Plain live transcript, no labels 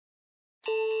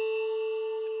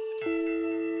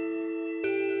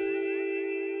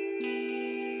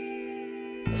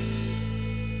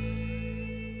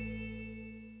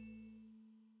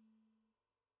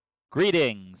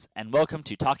Greetings, and welcome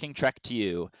to Talking Trek to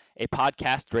You, a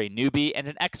podcast where a newbie and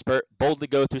an expert boldly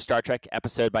go through Star Trek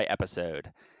episode by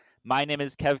episode. My name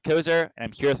is Kev Kozer, and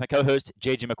I'm here with my co-host,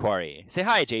 JG McQuarrie. Say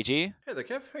hi, JG. Hey there,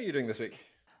 Kev. How are you doing this week?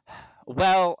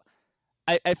 Well,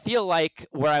 I feel like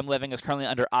where I'm living is currently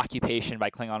under occupation by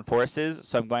Klingon forces,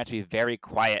 so I'm going to be very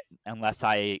quiet unless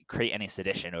I create any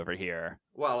sedition over here.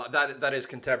 Well, that is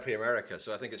contemporary America,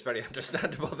 so I think it's very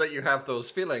understandable that you have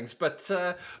those feelings. But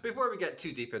before we get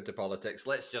too deep into politics,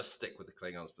 let's just stick with the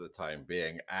Klingons for the time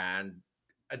being and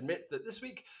admit that this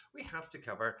week we have to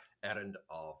cover Errand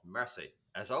of Mercy.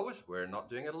 As always, we're not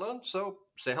doing it alone, so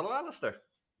say hello, Alasdair.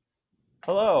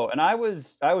 Hello, and I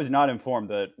was not informed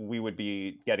that we would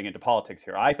be getting into politics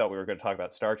here. I thought we were going to talk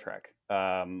about Star Trek,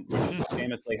 which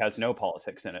famously has no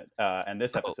politics in it, and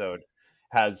this episode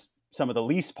has some of the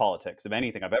least politics of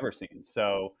anything I've ever seen.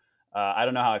 So I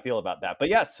don't know how I feel about that. But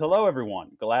yes, hello everyone.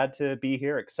 Glad to be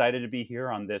here. Excited to be here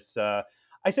on this.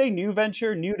 I say new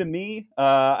venture, new to me.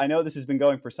 I know this has been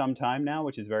going for some time now,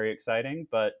 which is very exciting.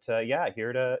 But yeah,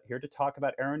 here to talk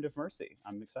about Errand of Mercy.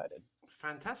 I'm excited.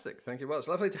 Fantastic, thank you. Well, it's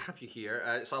lovely to have you here.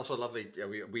 It's also lovely.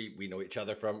 We know each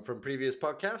other from previous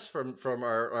podcasts, from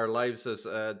our lives as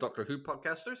Doctor Who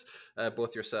podcasters,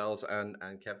 both yourselves and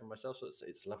Kev and myself. So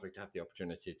it's lovely to have the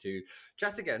opportunity to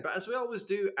chat again. But as we always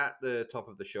do at the top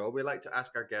of the show, we like to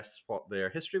ask our guests what their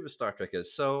history with Star Trek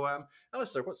is. So,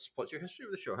 Alasdair, what's your history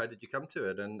with the show? How did you come to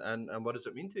it, and what does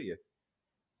it mean to you?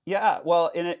 Yeah, well,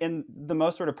 in the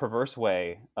most sort of perverse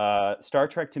way, Star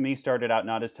Trek to me started out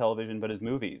not as television but as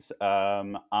movies.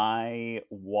 I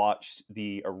watched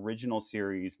the original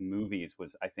series movies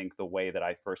was, I think, the way that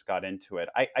I first got into it.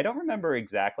 I don't remember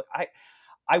exactly.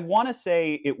 I want to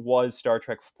say it was Star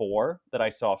Trek 4 that I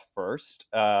saw first,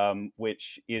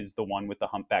 which is the one with the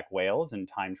humpback whales and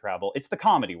time travel. It's the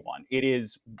comedy one.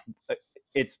 It's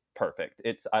perfect.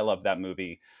 I love that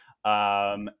movie.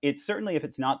 It's certainly, if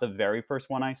it's not the very first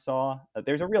one I saw,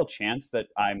 there's a real chance that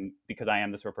because I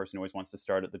am the sort of person who always wants to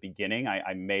start at the beginning,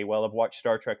 I may well have watched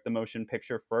Star Trek the motion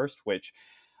picture first, which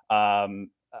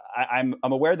I'm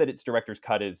aware that its director's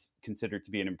cut is considered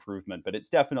to be an improvement, but it's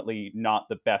definitely not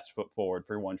the best foot forward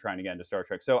for one trying to get into Star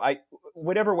Trek. So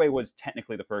whatever way was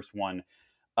technically the first one,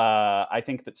 I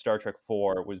think that Star Trek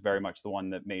 4 was very much the one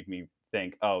that made me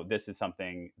think, oh, this is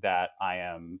something that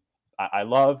I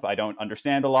love. I don't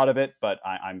understand a lot of it, but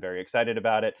I'm very excited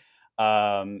about it.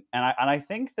 And I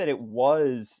think that it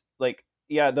was like,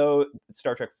 yeah, though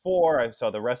Star Trek 4, I saw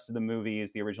the rest of the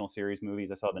movies, the original series movies.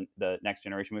 I saw the Next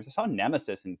Generation movies. I saw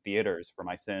Nemesis in theaters for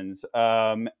my sins.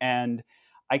 And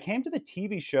I came to the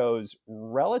TV shows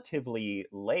relatively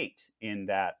late in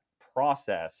that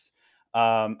process.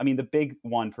 I mean, the big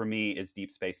one for me is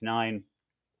Deep Space Nine.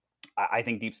 I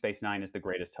think Deep Space Nine is the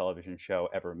greatest television show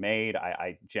ever made.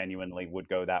 I genuinely would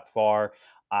go that far.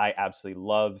 I absolutely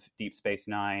love Deep Space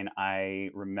Nine. I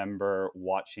remember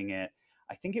watching it.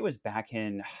 I think it was back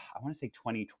in, I want to say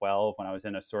 2012, when I was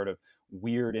in a sort of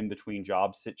weird in-between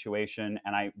job situation.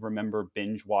 And I remember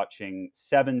binge watching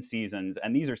 7 seasons.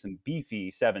 And these are some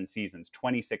beefy 7 seasons,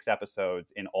 26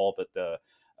 episodes in all but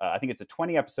I think it's a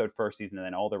 20 episode first season, and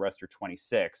then all the rest are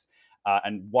 26.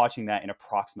 And watching that in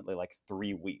approximately like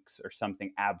 3 weeks or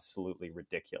something absolutely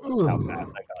ridiculous. How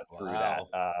fast I got through that.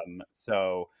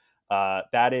 So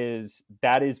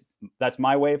that's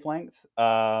my wavelength.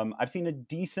 I've seen a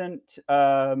decent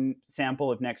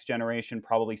sample of Next Generation,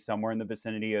 probably somewhere in the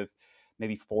vicinity of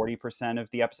maybe 40% of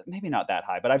the episode, maybe not that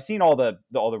high, but I've seen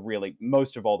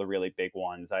most of all the really big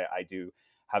ones. I do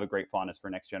have a great fondness for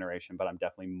Next Generation, but I'm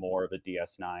definitely more of a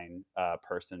DS9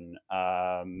 person.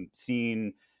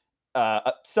 Seen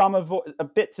some of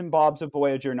bits and bobs of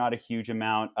Voyager, not a huge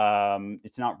amount.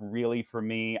 It's not really for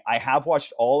me. I have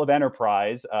watched all of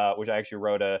Enterprise, which I actually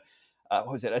wrote a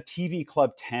TV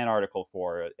Club 10 article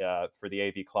for the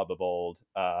AV Club of old,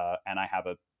 and I have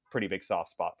a pretty big soft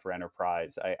spot for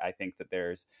Enterprise. I think that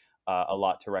there's a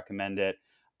lot to recommend it.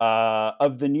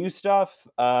 Of the new stuff,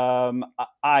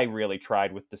 I really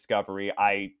tried with Discovery.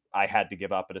 I had to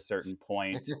give up at a certain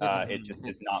point. It just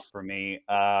is not for me.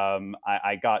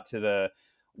 I got to the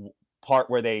part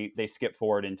where they skip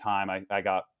forward in time.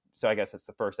 So I guess it's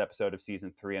the first episode of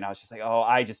season 3, and I was just like, oh,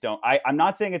 I just don't. I'm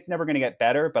not saying it's never going to get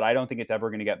better, but I don't think it's ever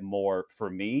going to get more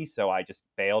for me. So I just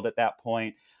bailed at that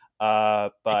point.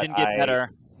 But it didn't get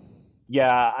better.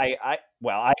 Yeah, I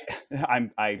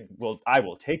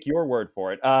will take your word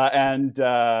for it.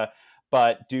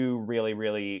 but do really,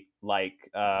 really like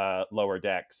Lower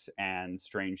Decks and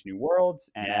Strange New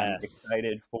Worlds, and am Yes.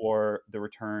 excited for the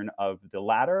return of the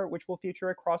latter, which will feature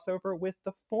a crossover with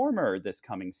the former this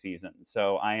coming season.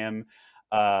 So I am,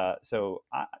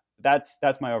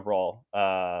 that's my overall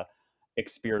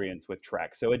experience with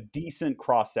Trek. So a decent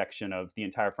cross section of the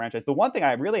entire franchise. The one thing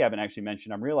I really haven't actually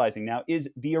mentioned, I'm realizing now, is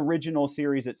the original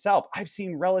series itself. I've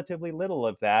seen relatively little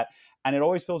of that, and it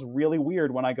always feels really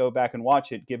weird when I go back and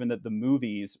watch it, given that the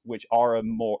movies, which are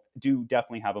do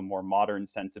definitely have a more modern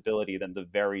sensibility than the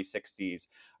very 60s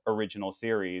original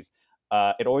series.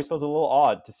 It always feels a little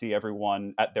odd to see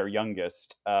everyone at their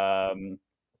youngest.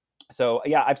 So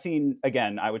yeah, I've seen,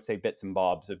 again, I would say bits and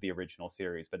bobs of the original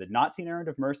series, but had not seen Errand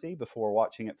of Mercy before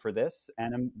watching it for this,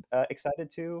 and I'm excited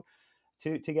to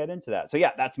get into that. So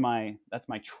yeah, that's my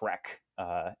Trek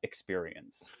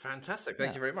experience. Fantastic.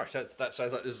 Thank Yeah. you very much. That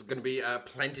sounds like there's going to be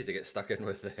plenty to get stuck in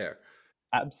with there.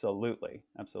 Absolutely,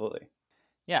 absolutely.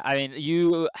 Yeah, I mean,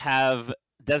 you have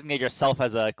designated yourself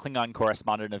as a Klingon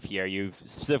correspondent of here. You've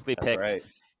specifically That's picked right.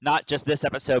 not just this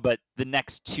episode, but the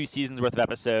next 2 seasons worth of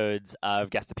episodes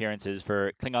of guest appearances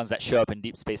for Klingons that show up in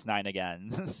Deep Space Nine again.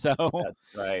 So,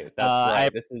 That's right. That's I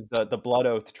right. This is the Blood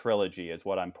Oath trilogy is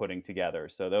what I'm putting together.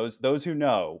 So those who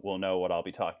know will know what I'll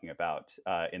be talking about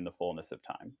in the fullness of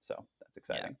time. So that's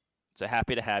yeah, exciting. so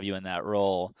happy to have you in that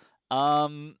role.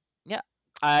 Yeah,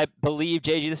 I believe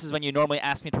JG, this is when you normally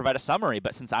ask me to provide a summary,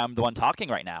 but since I'm the one talking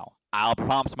right now, I'll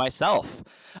prompt myself.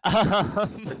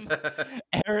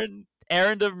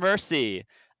 Errand of Mercy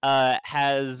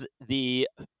has the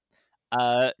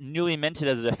newly minted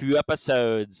as a few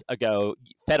episodes ago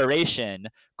Federation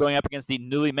going up against the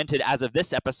newly minted as of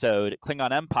this episode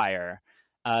Klingon Empire.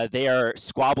 They are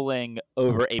squabbling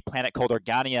over a planet called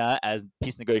Organia as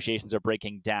peace negotiations are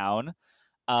breaking down.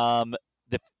 Um,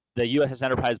 the the USS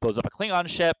Enterprise blows up a Klingon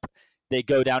ship. They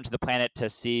go down to the planet to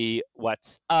see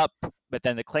what's up, but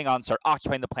then the Klingons start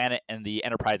occupying the planet, and the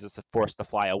Enterprise is forced to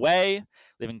fly away,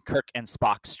 leaving Kirk and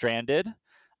Spock stranded.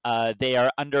 They are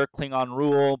under Klingon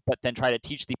rule, but then try to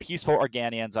teach the peaceful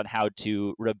Organians on how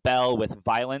to rebel with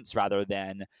violence rather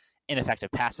than ineffective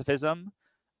pacifism.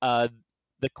 Uh,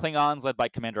 the Klingons, led by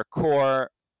Commander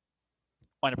Kor,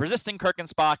 wind up resisting Kirk and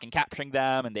Spock and capturing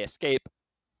them, and they escape.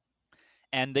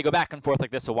 And they go back and forth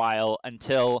like this a while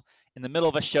until, in the middle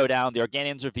of a showdown, the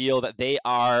Organians reveal that they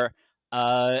are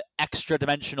extra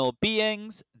dimensional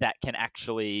beings that can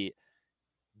actually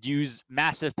use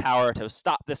massive power to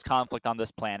stop this conflict on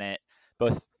this planet,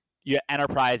 both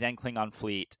Enterprise and Klingon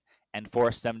fleet, and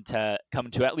force them to come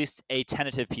to at least a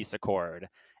tentative peace accord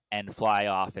and fly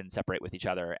off and separate with each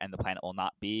other, and the planet will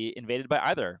not be invaded by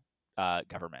either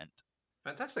government.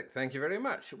 Fantastic. Thank you very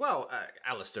much. Well,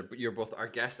 Alasdair, you're both our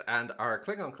guest and our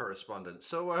Klingon correspondent.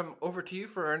 So over to you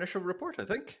for our initial report, I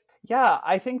think. Yeah,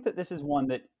 I think that this is one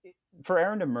that, for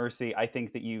Errand of Mercy, I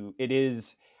think that it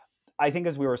is. I think,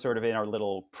 as we were sort of in our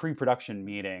little pre-production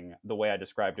meeting, the way I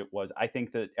described it was, I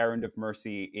think that Errand of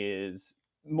Mercy is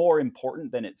more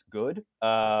important than it's good.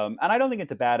 And I don't think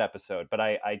it's a bad episode, but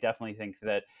I definitely think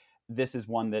that this is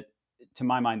one that, to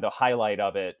my mind, the highlight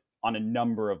of it on a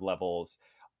number of levels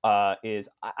is,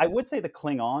 I would say, the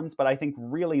Klingons, but I think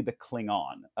really the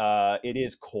Klingon. It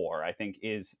is Core, I think,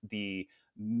 is the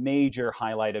major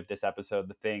highlight of this episode,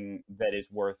 the thing that is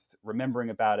worth remembering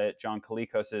about it. John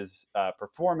Kalikos's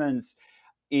performance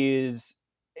is,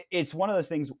 it's one of those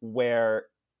things where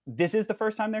this is the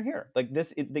first time they're here. Like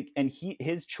this,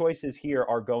 his choices here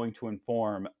are going to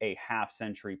inform a half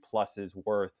century plus's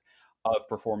worth of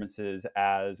performances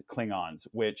as Klingons,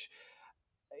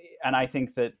 and I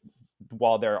think that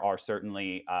while there are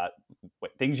certainly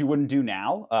things you wouldn't do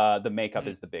now, the makeup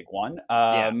is the big one.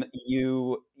 Yeah.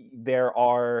 There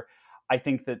are, I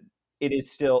think that it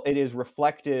is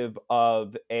reflective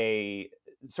of a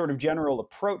sort of general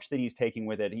approach that he's taking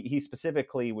with it. He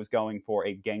specifically was going for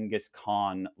a Genghis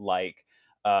Khan like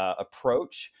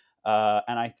approach.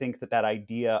 And I think that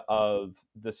idea of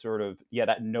the sort of,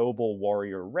 that noble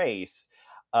warrior race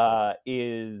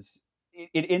is,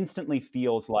 it instantly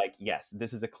feels like, yes,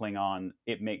 this is a Klingon.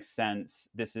 It makes sense.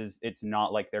 It's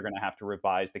not like they're going to have to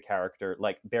revise the character.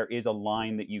 Like, there is a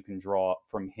line that you can draw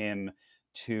from him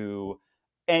to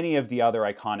any of the other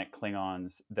iconic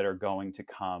Klingons that are going to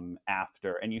come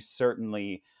after. And I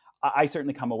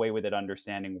certainly come away with it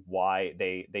understanding why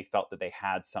they felt that they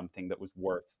had something that was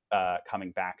worth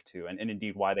coming back to, and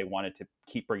indeed why they wanted to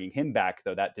keep bringing him back,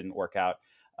 though that didn't work out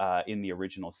in the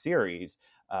original series.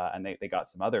 And they got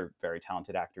some other very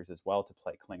talented actors as well to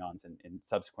play Klingons in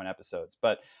subsequent episodes.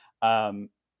 But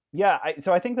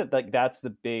so I think that, like, that's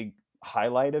the big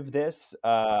highlight of this.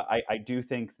 I do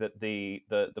think that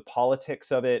the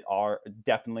politics of it are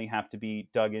definitely have to be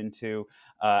dug into,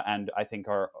 and I think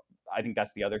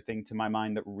that's the other thing to my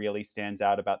mind that really stands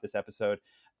out about this episode.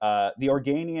 The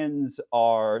Organians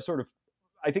are sort of,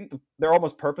 I think they're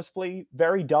almost purposefully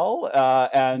very dull,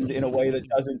 and in a way that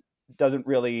doesn't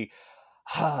really.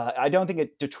 I don't think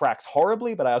it detracts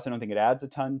horribly, but I also don't think it adds a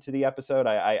ton to the episode.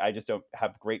 I just don't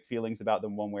have great feelings about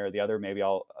them one way or the other. Maybe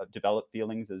I'll develop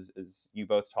feelings as you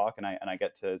both talk, and I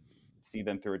get to see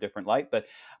them through a different light. But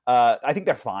I think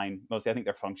they're fine. Mostly, I think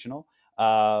they're functional.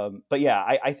 But yeah,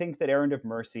 I think that Errand of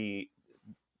Mercy,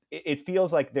 it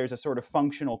feels like there's a sort of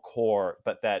functional core,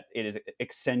 but that it is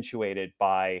accentuated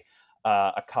by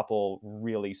a couple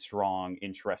really strong,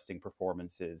 interesting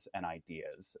performances and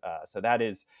ideas. So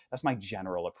that's my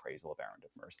general appraisal of Errand of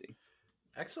Mercy.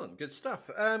 Excellent, good stuff.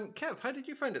 Kev, how did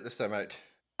you find it this time out?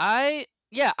 I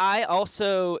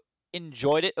also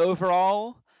enjoyed it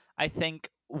overall. I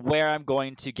think where I'm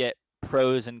going to get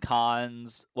pros and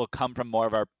cons will come from more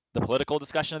of the political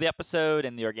discussion of the episode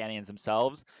and the Organians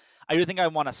themselves. I do think I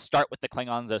want to start with the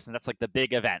Klingons, though, since that's like the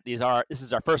big event. This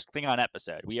is our first Klingon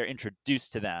episode. We are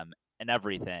introduced to them and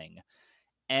everything.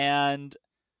 And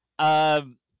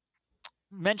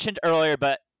mentioned earlier,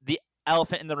 but the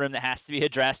elephant in the room that has to be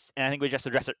addressed, and I think we just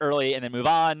address it early and then move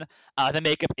on. The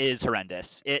makeup is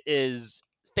horrendous. It is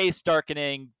face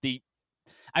darkening.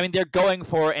 They're going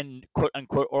for an quote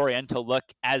unquote Oriental look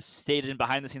as stated in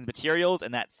behind the scenes materials,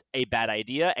 and that's a bad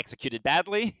idea, executed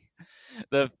badly.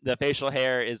 The facial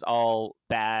hair is all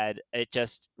bad. It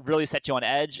just really sets you on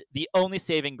edge. The only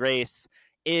saving grace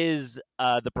is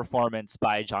the performance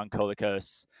by John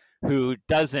Colicos, who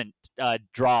doesn't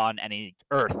draw on any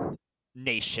Earth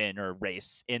nation or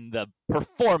race in the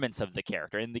performance of the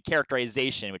character, in the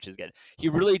characterization, which is good. He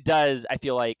really does, I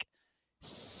feel like,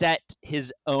 set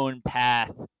his own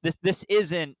path. This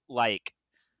isn't like,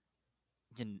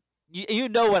 you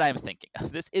know what I'm thinking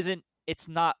of. It's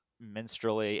not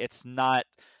minstrelly. It's not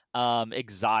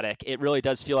exotic. It really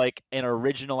does feel like an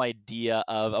original idea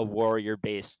of a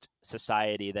warrior-based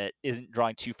society that isn't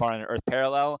drawing too far on an Earth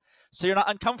parallel. So you're not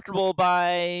uncomfortable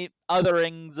by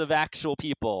otherings of actual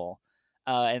people.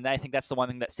 And I think that's the one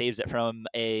thing that saves it from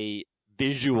a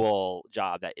visual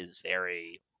job that is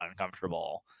very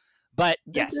uncomfortable. But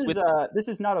This yes, this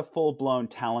is not a full blown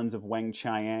Talons of Weng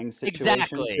Chiang situation.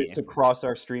 exactly. To cross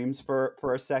our streams for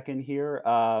a second here.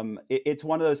 It's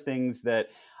one of those things that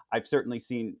I've certainly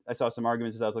seen. I saw some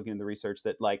arguments as I was looking at the research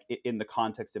that, like, in the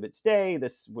context of its day,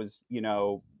 this was,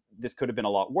 this could have been a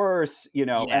lot worse,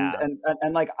 Yeah.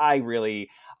 and like,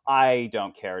 I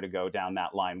don't care to go down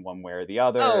that line one way or the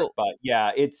other. Oh, But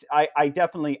yeah, I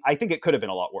definitely, I think it could have been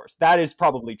a lot worse. That is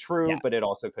probably true, yeah. but it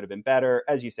also could have been better.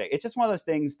 As you say, it's just one of those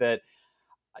things that,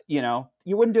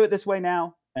 you wouldn't do it this way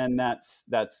now. And that's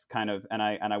kind of, and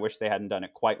I wish they hadn't done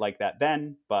it quite like that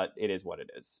then, but it is what it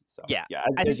is. So Yeah. yeah,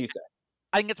 I as think you say.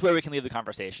 I think that's where we can leave the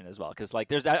conversation as well, because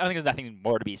like I think there's nothing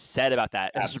more to be said about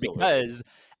that, especially Absolutely. because,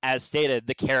 as stated,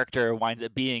 the character winds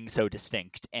up being so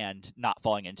distinct and not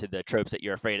falling into the tropes that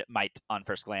you're afraid it might on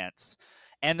first glance.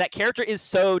 And that character is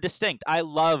so distinct. I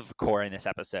love Core in this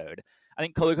episode. I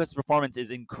think Colicos' performance is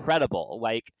incredible.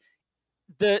 Like,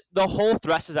 the whole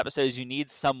thrust of this episode is you need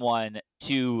someone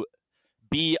to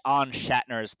be on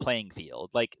Shatner's playing field.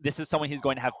 Like, this is someone he's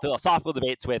going to have philosophical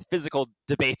debates with, physical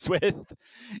debates with.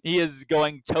 He is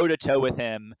going toe to toe with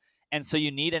him, and so you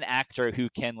need an actor who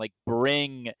can like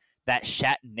bring that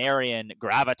Shatnerian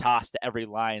gravitas to every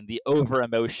line, the over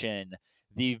emotion,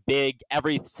 the big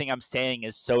everything I'm saying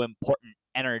is so important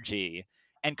energy.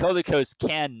 And Colicos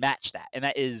can match that, and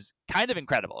that is kind of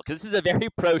incredible because this is a very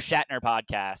pro Shatner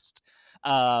podcast.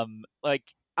 Like,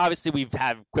 obviously we've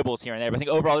had quibbles here and there, but I think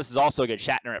overall this is also a good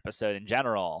Shatner episode in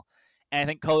general. And I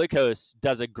think Colicos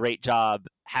does a great job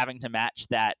having to match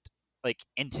that like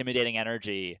intimidating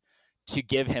energy to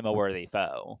give him a worthy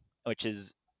foe, which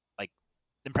is like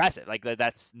impressive. Like,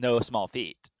 that's no small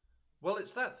feat. Well,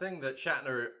 it's that thing that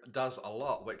Shatner does a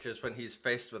lot, which is when he's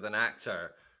faced with an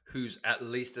actor who's at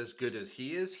least as good as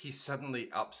he is, he suddenly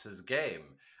ups his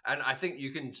game. And I think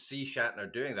you can see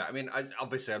Shatner doing that. I mean,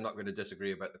 obviously, I'm not going to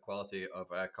disagree about the quality of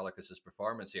Colicos'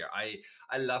 performance here.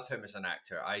 I love him as an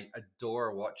actor. I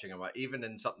adore watching him, even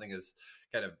in something as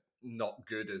kind of not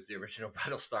good as the original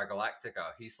Battlestar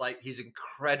Galactica. He's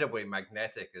incredibly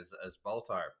magnetic as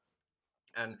Baltar.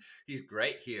 And he's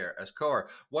great here as Core.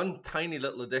 One tiny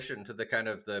little addition to the kind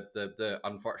of the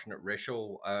unfortunate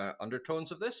racial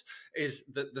undertones of this is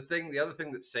that the other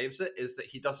thing that saves it is that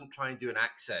he doesn't try and do an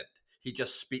accent. He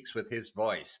just speaks with his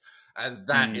voice. And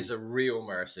that is a real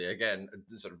mercy. Again,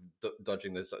 sort of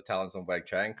dodging the sort of Talons on Wang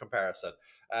Chang comparison.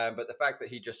 But the fact that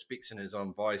he just speaks in his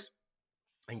own voice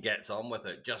and gets on with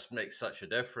it just makes such a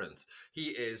difference. He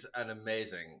is an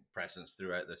amazing presence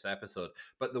throughout this episode,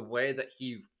 but the way that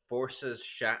he forces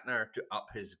Shatner to up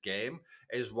his game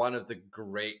is one of the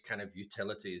great kind of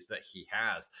utilities that he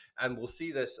has. And we'll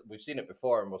see this, we've seen it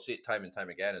before, and we'll see it time and time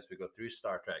again as we go through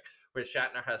Star Trek, where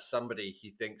Shatner has somebody he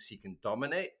thinks he can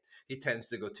dominate. He tends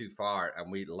to go too far, and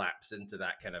we lapse into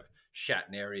that kind of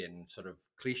Shatnerian sort of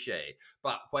cliche.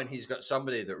 But when he's got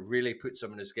somebody that really puts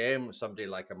him in his game, somebody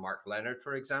like a Mark Leonard,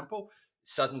 for example,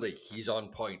 suddenly he's on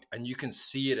point, and you can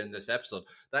see it in this episode.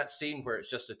 That scene where it's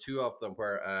just the two of them,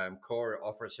 where Kor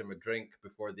offers him a drink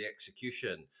before the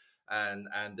execution, and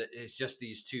it's just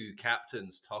these two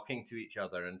captains talking to each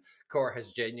other, and Kor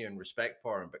has genuine respect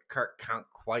for him, but Kirk can't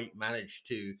quite manage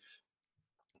to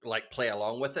like play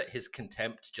along with it. His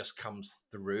contempt just comes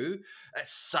through.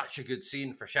 It's such a good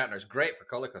scene for Shatner. It's great for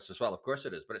Colicos as well, of course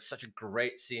it is, but it's such a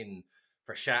great scene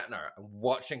for Shatner. And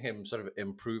watching him sort of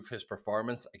improve his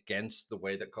performance against the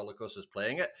way that Colicos is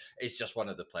playing it is just one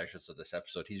of the pleasures of this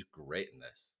episode. He's great in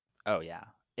this. Oh yeah,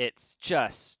 it's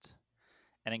just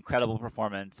an incredible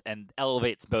performance and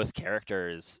elevates both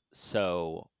characters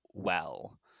so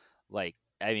well. Like,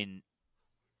 I mean,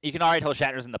 you can already tell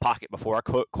Shatner's in the pocket before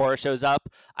Cora shows up.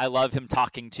 I love him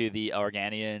talking to the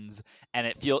Organians,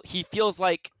 and he feels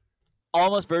like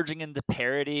almost verging into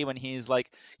parody when he's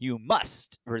like, "You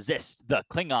must resist the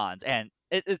Klingons," and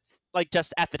it's like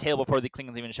just at the table before the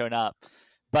Klingons even shown up.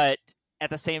 But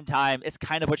at the same time, it's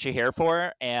kind of what you're here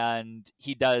for, and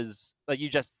he does like you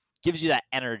just gives you that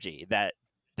energy that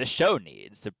the show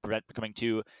needs to prevent becoming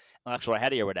too intellectual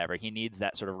heady or whatever. He needs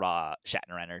that sort of raw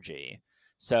Shatner energy.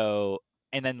 So,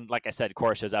 and then like I said,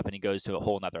 Cora shows up and he goes to a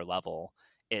whole nother level.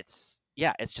 It's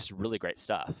just really great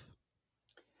stuff.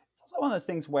 It's also one of those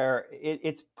things where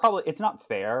it's not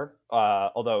fair,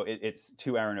 although it's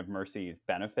to Errand of Mercy's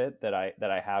benefit that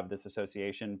I have this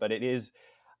association, but it is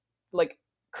like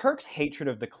Kirk's hatred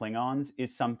of the Klingons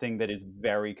is something that is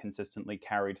very consistently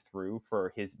carried through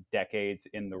for his decades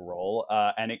in the role,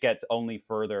 and it gets only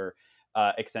further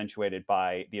accentuated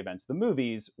by the events of the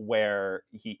movies, where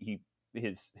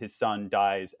his son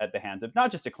dies at the hands of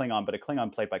not just a Klingon, but a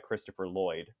Klingon played by Christopher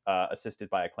Lloyd, assisted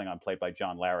by a Klingon played by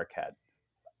John Larroquette.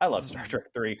 I love Star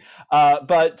Trek 3,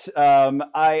 but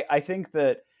I think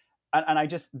that, and I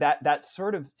just that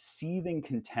sort of seething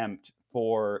contempt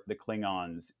for the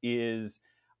Klingons is,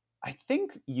 I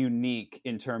think, unique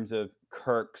in terms of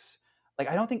Kirk's. Like,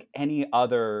 I don't think any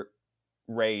other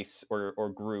race or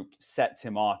group sets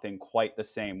him off in quite the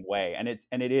same way, and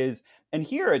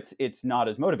here it's not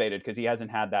as motivated because he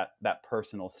hasn't had that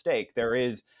personal stake. There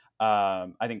is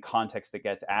I think context that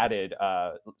gets added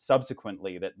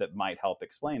subsequently that might help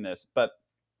explain this. But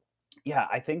yeah,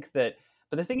 I think that.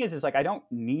 But the thing is like I don't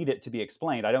need it to be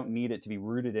explained. I don't need it to be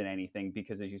rooted in anything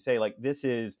because, as you say, like this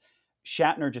is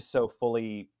Shatner just so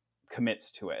fully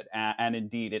commits to it, and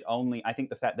indeed, I think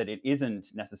the fact that it isn't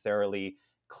necessarily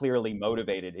clearly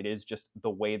motivated, it is just the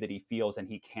way that he feels, and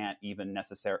he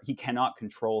cannot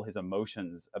control his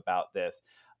emotions about this.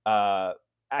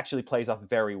 Actually plays off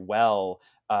very well.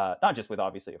 Not just with,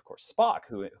 obviously, of course, Spock,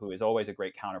 who is always a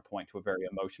great counterpoint to a very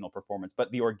emotional performance,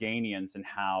 but the Organians and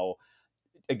how,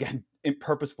 again,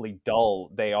 purposefully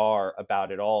dull they are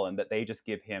about it all, and that they just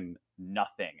give him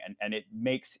nothing. And it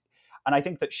makes, and I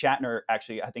think that Shatner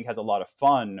actually, I think, has a lot of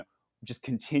fun just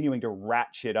continuing to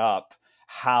ratchet up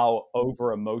how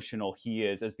over emotional he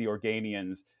is as the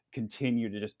Organians continue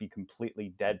to just be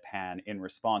completely deadpan in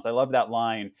response. I love that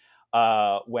line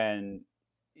when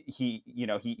he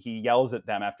yells at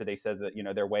them after they said that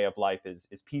their way of life is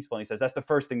peaceful, and he says that's the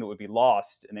first thing that would be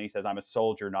lost, and then he says, I'm a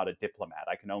soldier, not a diplomat.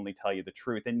 I can only tell you the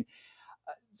truth. And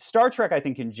Star Trek, I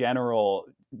think, in general,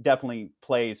 definitely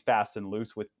plays fast and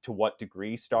loose with to what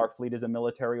degree Starfleet is a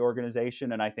military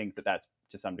organization, and I think that that's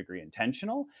to some degree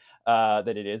intentional,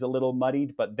 that it is a little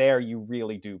muddied, but there you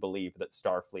really do believe that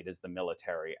Starfleet is the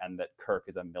military and that Kirk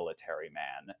is a military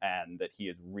man and that he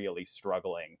is really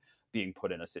struggling being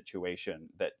put in a situation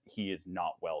that he is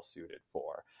not well suited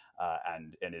for,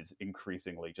 and is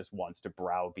increasingly just wants to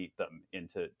browbeat them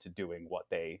into doing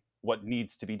what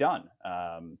needs to be done.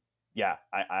 Yeah,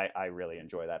 I really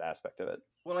enjoy that aspect of it.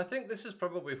 Well, I think this is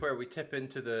probably where we tip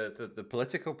into the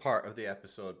political part of the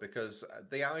episode, because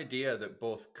the idea that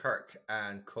both Kirk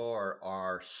and Kor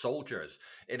are soldiers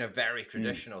in a very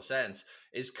traditional sense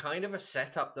is kind of a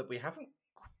setup that we haven't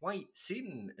quite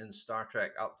seen in Star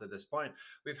Trek up to this point.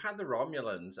 We've had the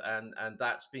Romulans, and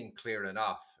that's been clear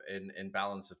enough in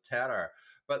Balance of Terror.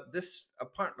 But this,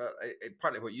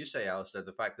 partly what you say, Alasdair,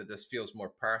 the fact that this feels more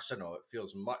personal, it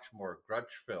feels much more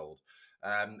grudge filled.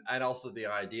 And also the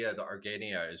idea that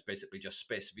Organia is basically just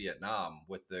space Vietnam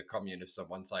with the communists on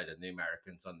one side and the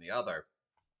Americans on the other.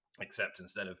 Except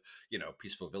instead of,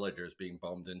 peaceful villagers being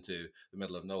bombed into the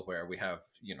middle of nowhere, we have,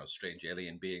 strange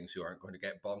alien beings who aren't going to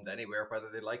get bombed anywhere, whether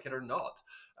they like it or not.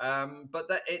 But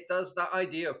that it does, that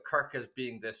idea of Kirk as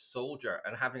being this soldier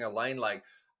and having a line like,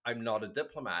 "I'm not a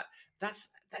diplomat," that's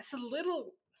a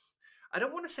little, I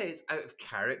don't want to say it's out of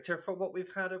character for what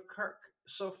we've had of Kirk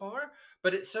so far,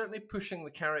 but it's certainly pushing the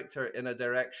character in a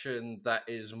direction that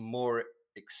is more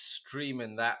extreme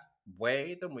in that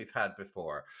way than we've had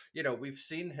before. We've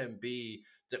seen him be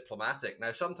diplomatic.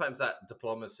 Now, sometimes that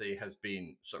diplomacy has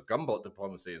been sort of gunboat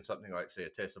diplomacy and something like, say, A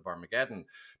Taste of Armageddon,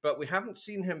 but we haven't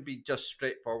seen him be just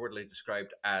straightforwardly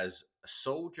described as a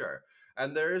soldier.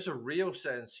 And there is a real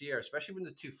sense here, especially when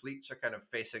the two fleets are kind of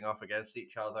facing off against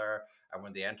each other, and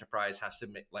when the Enterprise has to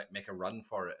make a run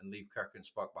for it and leave Kirk and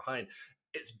Spock behind.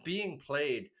 It's being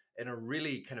played in a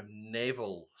really kind of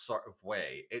naval sort of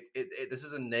way. This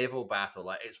is a naval battle.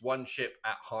 Like, it's one ship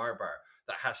at harbor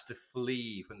that has to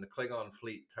flee when the Klingon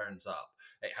fleet turns up.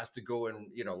 It has to go and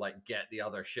get the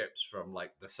other ships from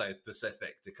like the South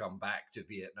Pacific to come back to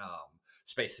Vietnam,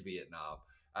 space Vietnam,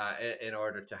 in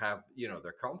order to have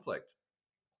their conflict.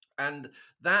 And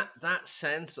that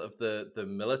sense of the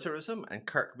militarism and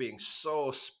Kirk being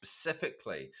so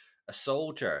specifically a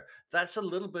soldier, that's a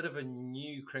little bit of a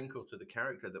new crinkle to the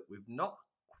character that we've not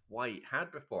quite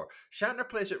had before. Shatner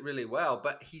plays it really well,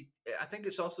 but I think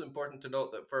it's also important to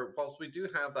note that whilst we do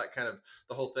have that kind of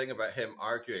the whole thing about him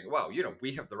arguing, well,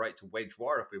 we have the right to wage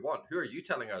war if we want. Who are you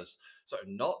telling us sort of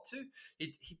not to?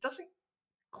 He doesn't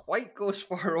quite go as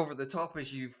far over the top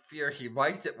as you fear he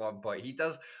might at one point. He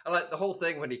does. I like the whole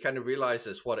thing when he kind of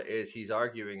realizes what it is he's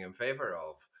arguing in favor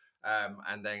of,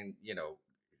 and then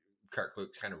Kirk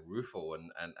looks kind of rueful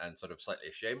and sort of slightly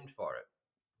ashamed for it.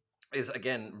 Is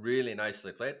again really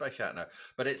nicely played by Shatner,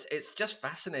 but it's just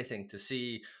fascinating to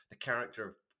see the character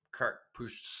of Kirk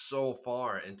pushed so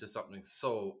far into something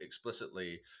so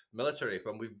explicitly military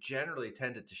when we've generally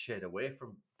tended to shade away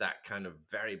from that kind of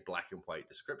very black and white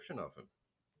description of him.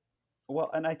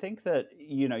 Well, and I think that,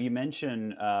 you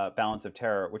mentioned Balance of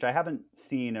Terror, which I haven't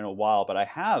seen in a while, but I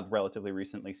have relatively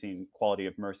recently seen Quality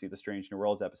of Mercy, the Strange New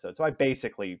Worlds episode. So I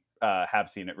basically have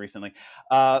seen it recently.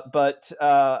 But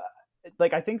I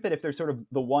think that if there's sort of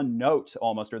the one note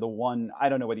almost, or the one, I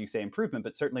don't know whether you say improvement,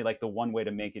 but certainly like the one way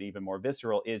to make it even more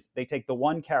visceral is they take the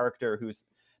one character who's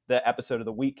the episode of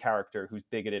the week character who's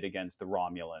bigoted against the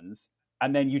Romulans.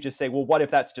 And then you just say, well, what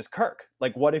if that's just Kirk?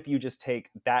 Like, what if you just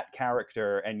take that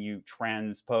character and you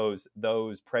transpose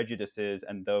those prejudices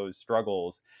and those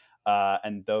struggles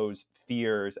and those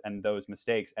fears and those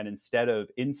mistakes, and instead of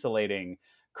insulating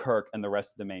Kirk and the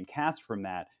rest of the main cast from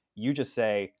that, you just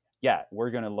say, yeah,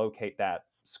 we're going to locate that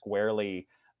squarely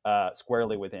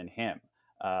within him.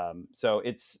 So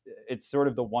it's sort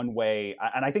of the one way,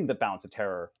 and I think the Balance of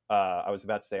Terror, I was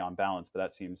about to say On Balance, but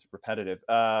that seems repetitive.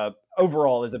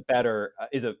 Overall, is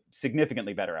a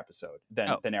significantly better episode than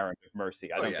Errand of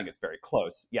Mercy. I don't think it's very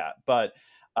close. Yeah, but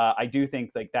I do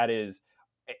think like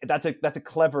that's a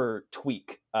clever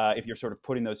tweak if you're sort of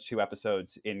putting those two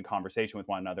episodes in conversation with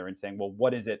one another and saying, well,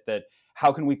 what is it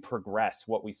how can we progress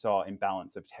what we saw in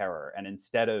Balance of Terror, and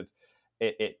instead of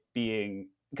it being,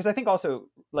 because I think also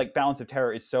like Balance of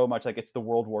Terror is so much like it's the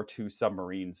World War II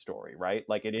submarine story, right?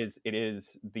 Like it is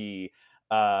the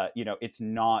it's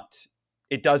not,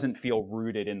 it doesn't feel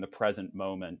rooted in the present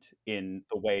moment in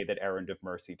the way that Errand of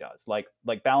Mercy does. Like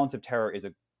Balance of Terror is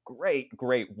a great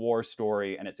war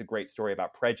story, and it's a great story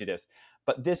about prejudice,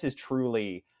 but this is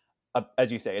truly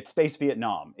as you say, it's space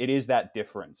Vietnam. It is that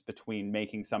difference between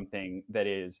making something that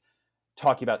is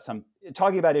talking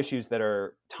about issues that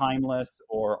are timeless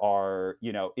or are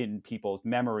in people's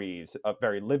memories,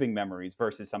 very living memories,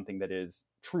 versus something that is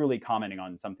truly commenting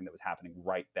on something that was happening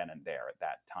right then and there at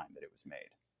that time that it was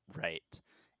made. Right.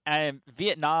 And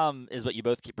Vietnam is what you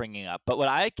both keep bringing up. But what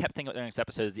I kept thinking about during this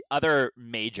episode is the other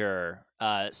major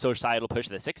societal push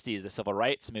of the 60s, the civil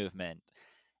rights movement.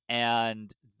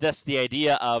 And the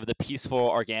idea of the peaceful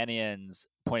Organians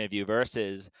point of view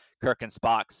versus Kirk and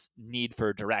Spock's need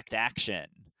for direct action.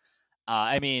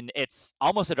 I mean, it's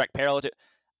almost a direct parallel to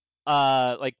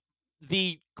like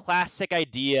the classic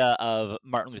idea of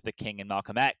Martin Luther King and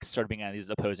Malcolm X sort of being on these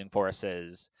opposing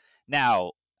forces.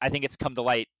 Now, I think it's come to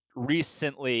light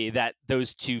recently that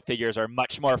those two figures are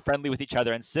much more friendly with each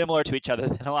other and similar to each other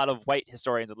than a lot of white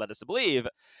historians would let us believe.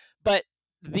 But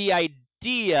the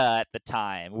idea at the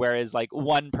time, whereas like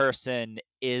one person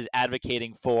is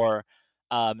advocating for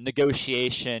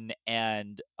negotiation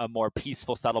and a more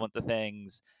peaceful settlement to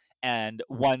things, and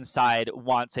one side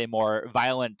wants a more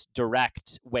violent,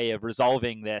 direct way of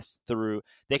resolving this through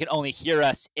they can only hear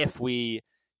us if we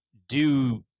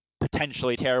do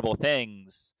potentially terrible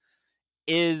things,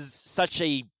 is such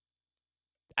a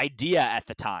idea at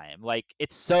the time. Like,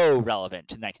 it's so relevant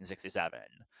to 1967.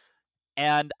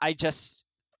 And I just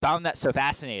found that so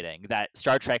fascinating that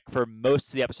Star Trek, for most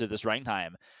of the episode of this running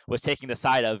time, was taking the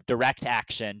side of direct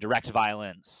action, direct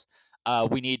violence.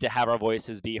 We need to have our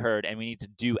voices be heard, and we need to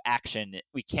do action.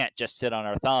 We can't just sit on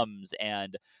our thumbs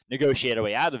and negotiate our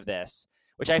way out of this,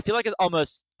 which I feel like is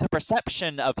almost the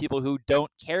perception of people who don't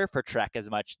care for Trek as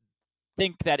much,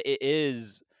 think that it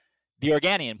is the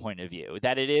Organian point of view,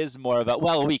 that it is more of a,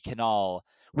 well,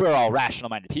 we're all rational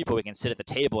minded people, we can sit at the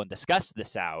table and discuss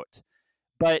this out.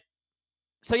 But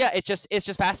so yeah, it's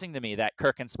just fascinating to me that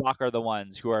Kirk and Spock are the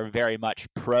ones who are very much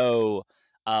pro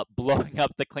blowing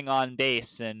up the Klingon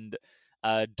base and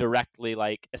directly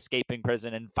like escaping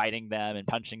prison and fighting them and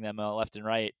punching them left and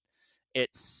right.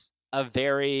 It's a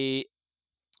very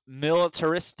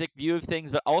militaristic view of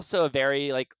things, but also a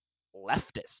very like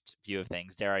leftist view of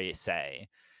things, dare I say.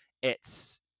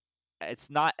 It's it's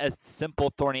not a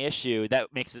simple thorny issue that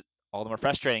makes it all the more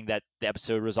frustrating that the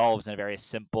episode resolves in a very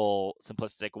simple,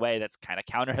 simplistic way that's kind of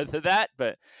counter to that.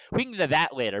 But we can get to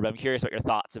that later. But I'm curious what your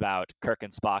thoughts about Kirk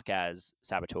and Spock as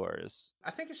saboteurs.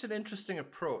 I think it's an interesting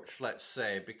approach, let's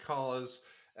say, because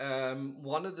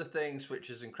one of the things which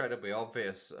is incredibly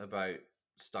obvious about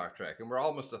Star Trek, and we're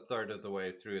almost a third of the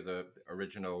way through the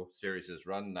original series'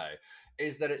 run now,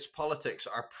 is that its politics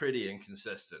are pretty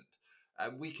inconsistent.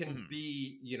 We can Mm-hmm.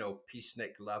 be,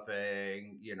 peacenik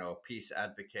loving, peace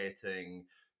advocating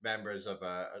members of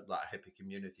a hippie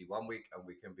community one week, and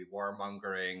we can be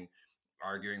warmongering,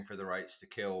 arguing for the rights to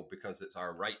kill because it's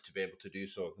our right to be able to do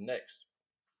so the next.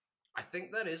 I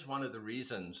think that is one of the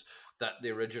reasons that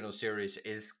the original series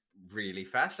is really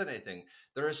fascinating.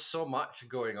 There is so much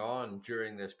going on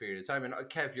during this period of time. And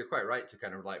Kev, you're quite right to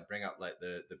kind of like bring up like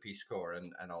the Peace Corps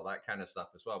and all that kind of stuff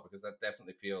as well, because that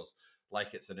definitely feels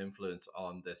like it's an influence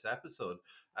on this episode.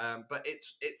 But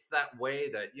it's that way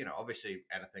that, obviously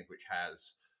anything which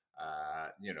has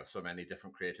so many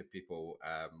different creative people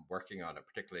working on it,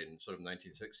 particularly in sort of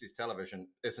 1960s television,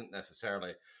 isn't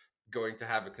necessarily going to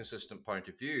have a consistent point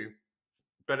of view.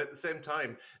 But at the same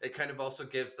time, it kind of also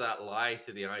gives that lie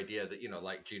to the idea that,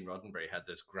 like Gene Roddenberry had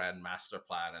this grand master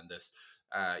plan and this,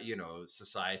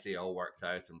 society all worked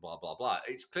out and blah, blah, blah.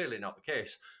 It's clearly not the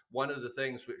case. One of the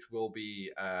things which will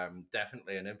be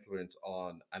definitely an influence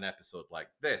on an episode like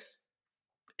this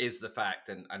is the fact,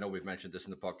 and I know we've mentioned this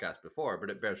in the podcast before, but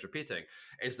it bears repeating,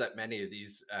 is that many of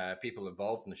these people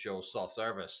involved in the show saw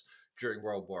service during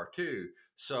World War II.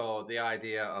 So the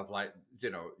idea of like,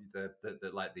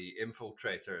 the like the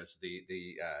infiltrators,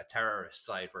 the terrorist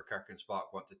side where Kirk and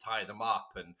Spock want to tie them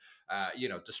up and,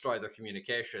 destroy their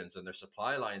communications and their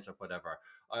supply lines or whatever.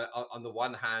 On the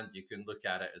one hand, you can look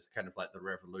at it as kind of like the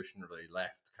revolutionary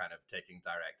left kind of taking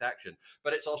direct action,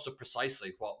 but it's also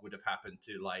precisely what would have happened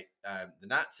to like the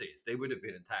Nazis. They would have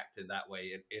been attacked in that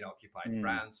way in occupied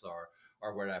France or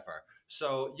wherever.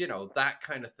 So that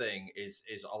kind of thing is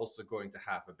also going to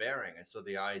have a bearing. And so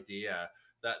the idea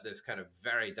that this kind of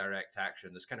very direct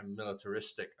action, this kind of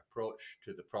militaristic approach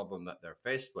to the problem that they're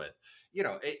faced with,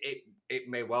 it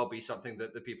may well be something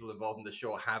that the people involved in the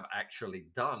show have actually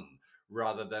done,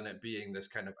 rather than it being this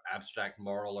kind of abstract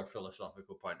moral or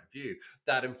philosophical point of view.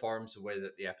 That informs the way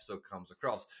that the episode comes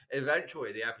across.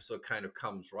 Eventually, the episode kind of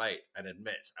comes right and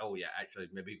admits, oh yeah, actually,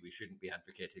 maybe we shouldn't be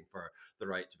advocating for the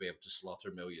right to be able to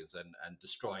slaughter millions and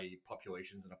destroy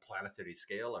populations on a planetary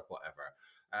scale or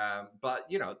whatever. But,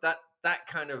 that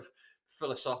kind of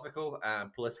philosophical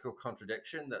and political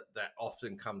contradiction that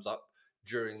often comes up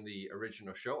during the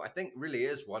original show, I think really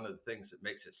is one of the things that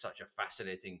makes it such a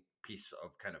fascinating piece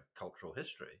of kind of cultural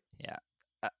history. Yeah.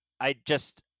 I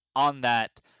just, on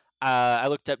that, I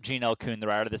looked up Gene L. Kuhn, the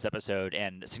writer of this episode,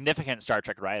 and a significant Star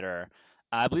Trek writer.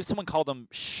 I believe someone called him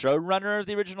showrunner of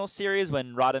the original series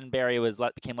when Roddenberry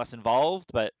became less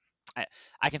involved, but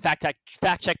I can fact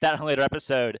check that in a later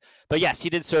episode. But yes, he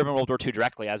did serve in World War II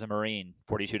directly as a Marine,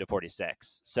 42 to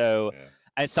 46. So, Yeah.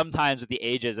 and sometimes with the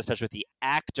ages, especially with the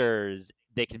actors,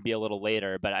 they can be a little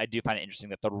later. But I do find it interesting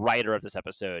that the writer of this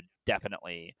episode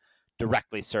definitely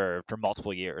directly served for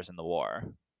multiple years in the war.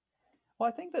 Well,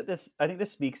 I think this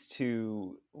speaks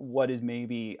to what is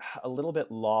maybe a little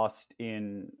bit lost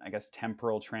in, I guess,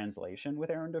 temporal translation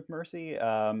with Errand of Mercy,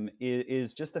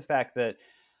 is just the fact that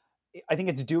I think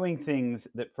it's doing things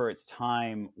that for its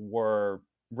time were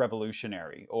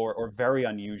revolutionary or very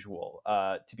unusual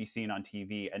to be seen on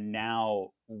TV, and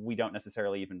now we don't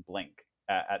necessarily even blink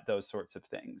at those sorts of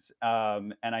things.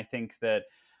 And I think that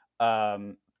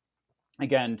um,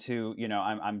 again, to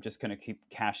I'm just going to keep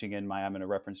cashing in my I'm going to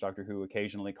reference Doctor Who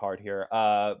occasionally card here,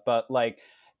 but like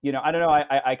I don't know,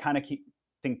 I kind of keep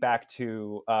think back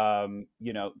to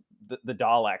the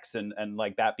Daleks and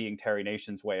like that being Terry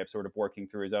Nation's way of sort of working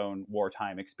through his own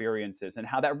wartime experiences, and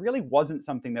how that really wasn't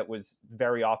something that was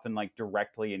very often like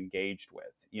directly engaged with,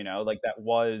 like that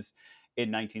was in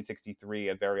 1963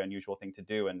 a very unusual thing to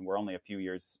do, and we're only a few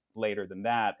years later than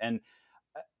that. And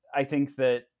I think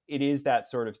that it is that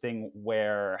sort of thing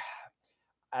where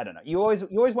I don't know. You always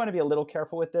want to be a little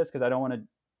careful with this, because I don't want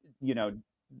to,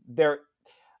 there.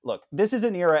 Look, this is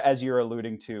an era, as you're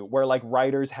alluding to, where like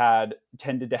writers had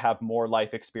tended to have more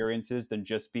life experiences than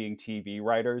just being TV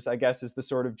writers, I guess, is the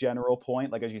sort of general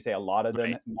point. Like, as you say, a lot of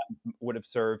them would have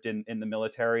served in the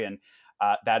military, and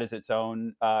that is its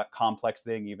own complex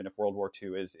thing. Even if World War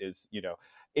II is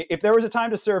if there was a time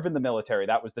to serve in the military,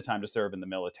 that was the time to serve in the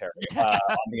military on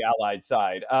the Allied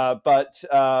side. But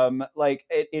like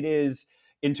it is,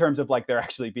 in terms of like there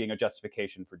actually being a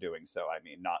justification for doing so. I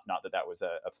mean, not that was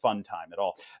a fun time at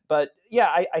all. But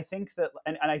yeah, I think that,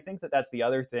 and I think that that's the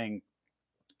other thing,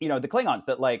 the Klingons,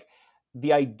 that like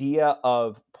the idea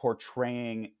of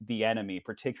portraying the enemy,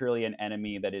 particularly an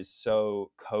enemy that is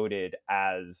so coded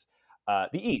as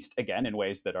the East, again, in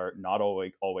ways that are not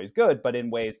always good, but in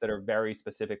ways that are very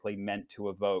specifically meant to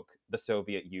evoke the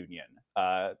Soviet Union,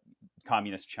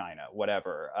 communist China,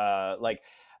 whatever,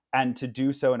 and to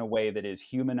do so in a way that is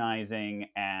humanizing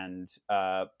and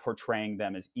portraying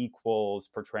them as equals,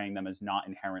 portraying them as not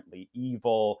inherently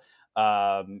evil,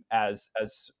 as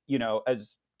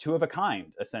two of a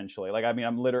kind, essentially. Like, I mean,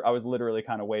 I was literally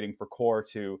kind of waiting for Core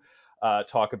to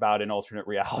talk about in alternate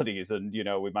realities, and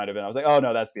we might have been. I was like, oh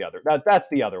no, that's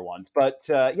the other ones. But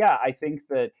yeah, I think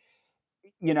that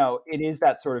it is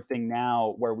that sort of thing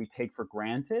now where we take for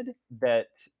granted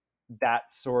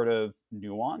that sort of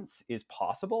nuance is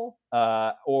possible,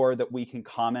 or that we can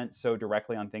comment so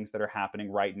directly on things that are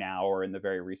happening right now or in the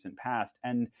very recent past.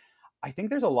 And I think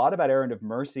there's a lot about Errand of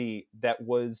Mercy that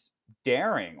was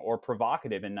daring or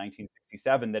provocative in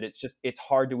 1967 that it's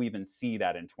hard to even see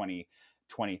that in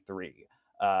 2023.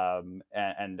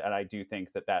 And I do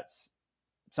think that that's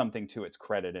something to its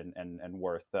credit and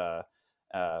worth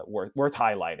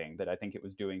highlighting, that I think it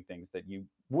was doing things that you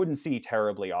wouldn't see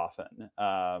terribly often,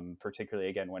 particularly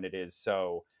again when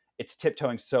it's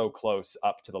tiptoeing so close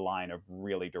up to the line of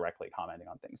really directly commenting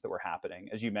on things that were happening,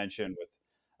 as you mentioned, with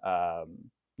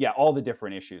all the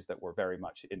different issues that were very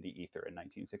much in the ether in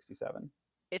 1967.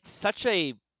 It's such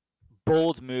a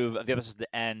bold move of the episode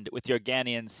to end with the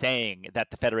Organians saying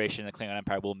that the Federation and the Klingon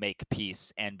Empire will make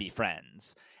peace and be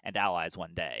friends and allies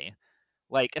one day.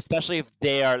 Like, especially if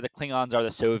the Klingons are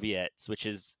the Soviets, which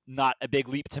is not a big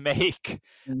leap to make.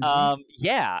 Mm-hmm.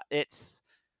 It's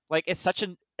like,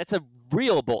 it's a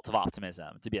real bolt of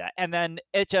optimism to be that. And then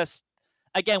it just,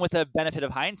 again, with the benefit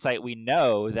of hindsight, we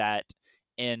know that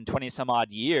in 20 some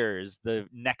odd years, the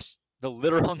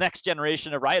literal next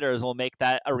generation of writers will make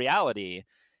that a reality.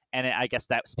 And I guess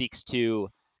that speaks to,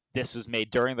 this was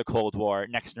made during the Cold War,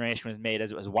 Next Generation was made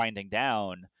as it was winding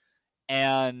down.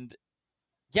 And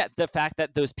yeah, the fact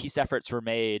that those peace efforts were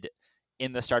made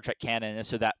in the Star Trek canon, and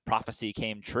so that prophecy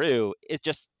came true, it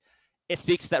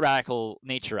speaks to that radical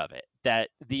nature of it. That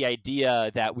the idea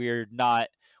that we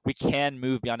can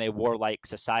move beyond a warlike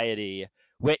society,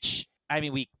 which, I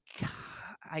mean,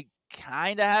 I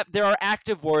kind of have. There are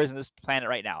active wars in this planet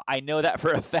right now. I know that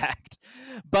for a fact,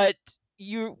 but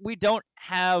we don't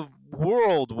have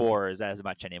world wars as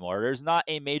much anymore. There's not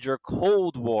a major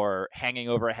Cold War hanging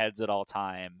over our heads at all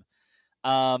time.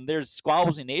 There's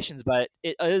squabbles in nations, but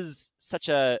it is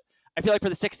I feel like for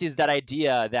the 60s, that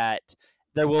idea that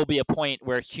there will be a point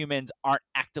where humans aren't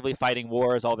actively fighting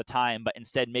wars all the time, but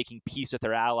instead making peace with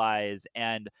their allies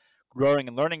and growing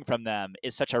and learning from them,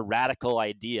 is such a radical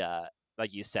idea.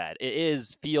 Like you said,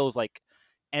 feels like,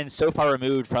 and so far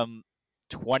removed from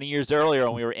 20 years earlier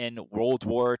when we were in World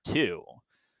War II.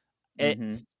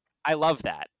 Mm-hmm. I love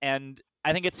that. And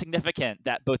I think it's significant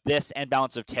that both this and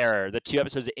Balance of Terror, the two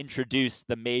episodes that introduce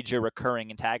the major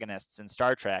recurring antagonists in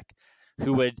Star Trek,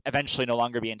 who would eventually no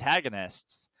longer be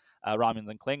antagonists, Romulans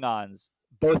and Klingons,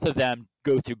 both of them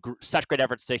go through such great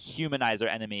efforts to humanize their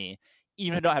enemy.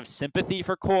 Even if they don't have sympathy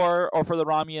for Core or for the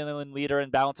Romulan leader in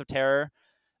Balance of Terror,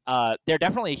 they're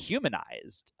definitely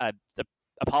humanized.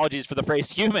 Apologies for the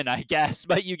phrase human, I guess,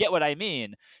 but you get what I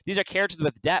mean. These are characters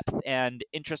with depth and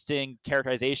interesting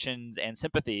characterizations and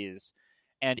sympathies.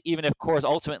 And even if Core is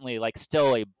ultimately like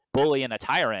still a bully and a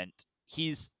tyrant,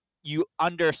 you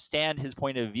understand his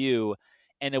point of view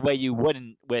in a way you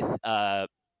wouldn't with a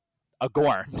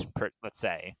Gorn, let's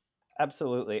say.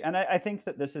 Absolutely. And I think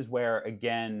that this is where,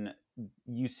 again,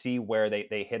 you see where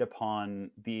they hit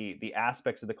upon the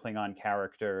aspects of the Klingon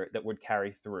character that would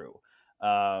carry through.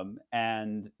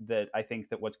 And that I think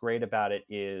that what's great about it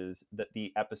is that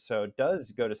the episode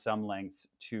does go to some lengths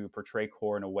to portray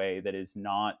Kor in a way that is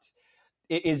not,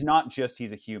 it is not just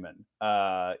he's a human,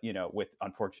 with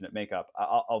unfortunate makeup.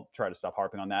 I'll try to stop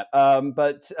harping on that.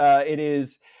 But it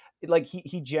is like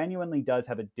he genuinely does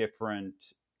have a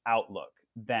different outlook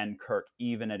than Kirk,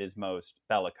 even at his most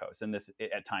bellicose. And this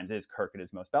at times is Kirk at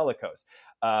his most bellicose.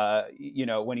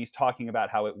 When he's talking about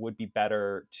how it would be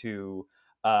better to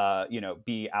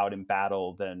be out in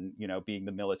battle than, being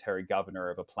the military governor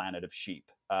of a planet of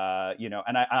sheep.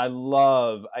 And I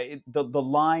love the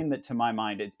line that, to my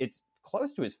mind, it's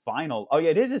close to his final. Oh yeah,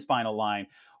 it is his final line,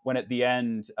 when at the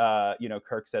end,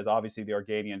 Kirk says, obviously the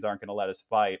Organians aren't going to let us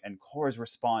fight. And Kor's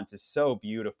response is so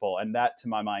beautiful. And that, to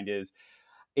my mind,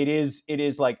 it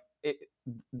is like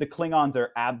the Klingons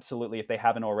are absolutely, if they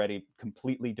haven't already,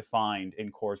 completely defined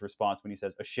in Kor's response when he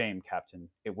says, "A shame, Captain.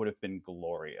 It would have been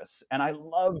glorious." And I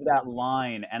love that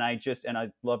line, and I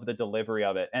love the delivery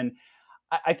of it. And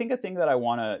I think a thing that I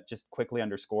want to just quickly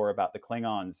underscore about the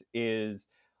Klingons is,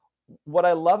 what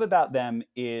I love about them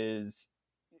is,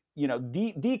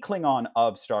 the Klingon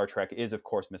of Star Trek is, of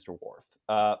course, Mr. Worf.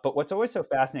 But what's always so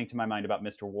fascinating to my mind about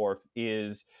Mr. Worf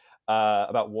is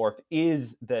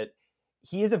that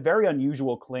he is a very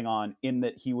unusual Klingon in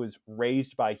that he was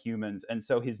raised by humans, and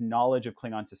so his knowledge of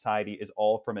Klingon society is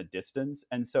all from a distance.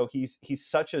 And so he's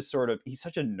such a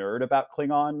nerd about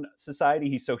Klingon society.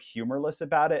 He's so humorless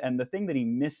about it, and the thing that he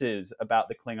misses about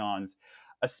the Klingons,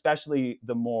 especially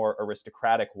the more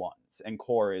aristocratic ones, and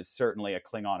Kor is certainly a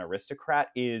Klingon aristocrat,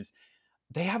 is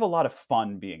they have a lot of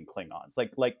fun being Klingons.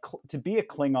 To be a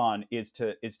Klingon is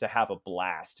to have a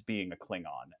blast being a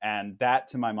Klingon, and that,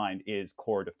 to my mind, is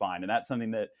Kor defined, and that's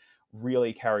something that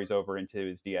really carries over into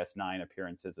his DS9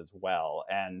 appearances as well.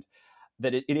 And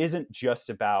that it isn't just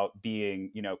about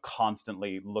being,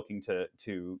 constantly looking to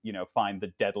find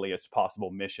the deadliest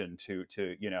possible mission to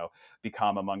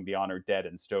become among the honored dead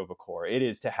in Sto-vo-kor. It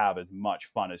is to have as much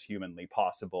fun as humanly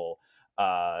possible,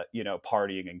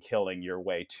 partying and killing your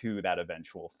way to that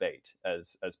eventual fate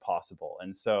as possible.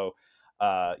 And so,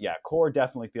 Kor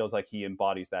definitely feels like he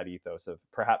embodies that ethos of,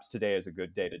 perhaps today is a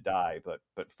good day to die,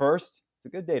 but first, it's a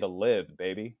good day to live,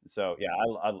 baby. So yeah, I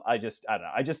don't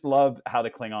know. I just love how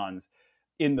the Klingons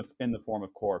in the form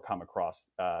of Kor come across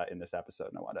in this episode,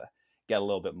 and I want to get a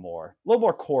little more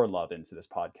Kor love into this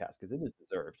podcast because it is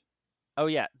deserved. Oh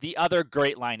yeah, the other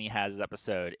great line he has this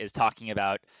episode is talking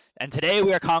about, and today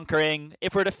we are conquering.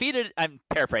 If we're defeated, I'm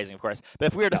paraphrasing, of course, but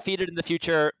if we are defeated in the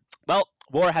future, well,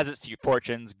 war has its few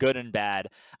fortunes, good and bad.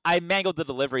 I mangled the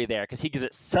delivery there because he gives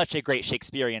it such a great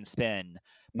Shakespearean spin.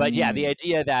 But yeah, the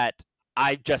idea that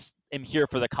I just am here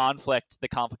for the conflict. The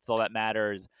conflict's all that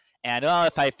matters. And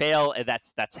if I fail,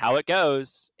 that's how it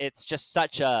goes. It's just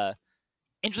such a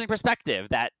interesting perspective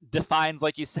that defines,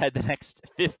 like you said, the next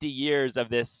 50 years of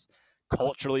this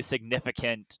culturally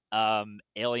significant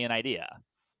alien idea.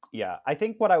 Yeah, I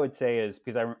think what I would say is,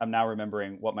 because I'm now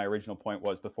remembering what my original point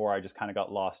was before I just kind of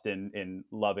got lost in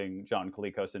loving John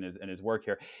Colicos and his work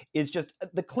here, is just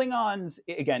the Klingons,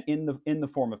 again, in the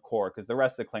form of Kor, because the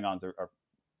rest of the Klingons are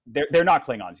they're not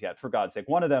Klingons yet, for God's sake.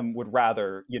 One of them would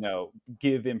rather,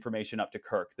 give information up to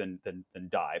Kirk than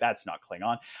die. That's not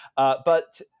Klingon.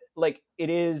 But like, it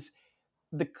is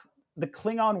the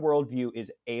Klingon worldview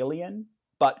is alien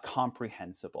but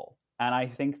comprehensible. And I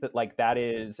think that, like, that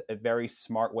is a very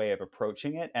smart way of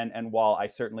approaching it. And while I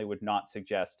certainly would not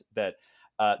suggest that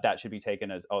that should be taken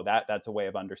as, oh, that's a way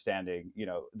of understanding,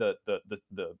 the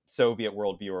Soviet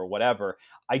worldview or whatever,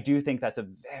 I do think that's a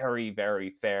very,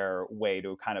 very fair way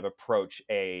to kind of approach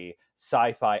a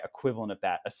sci-fi equivalent of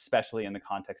that, especially in the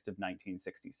context of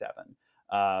 1967.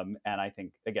 And I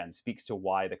think, again, speaks to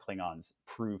why the Klingons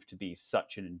proved to be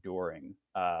such an enduring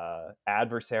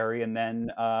adversary, and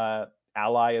then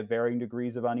ally of varying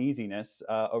degrees of uneasiness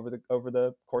over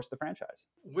the course of the franchise.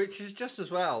 Which is just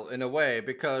as well, in a way,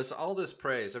 because all this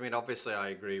praise, I mean, obviously I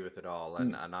agree with it all,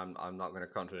 and I'm not going to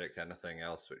contradict anything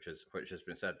else which has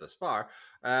been said thus far.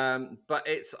 But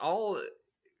it's all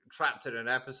trapped in an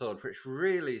episode which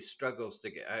really struggles to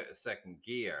get out of second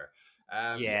gear.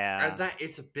 And that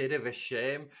is a bit of a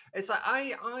shame. It's like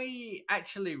I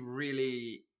actually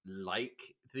really like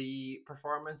the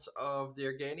performance of the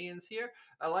Organians here.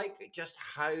 I like just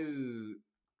how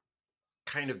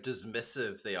kind of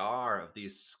dismissive they are of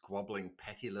these squabbling,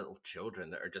 petty little children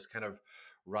that are just kind of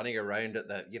running around at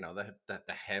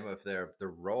the hem of their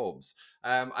robes.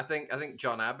 I think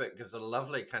John Abbott gives a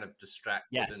lovely kind of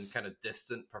distracted and Yes. kind of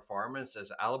distant performance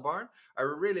as Albarn. I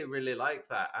really, really like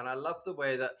that, and I love the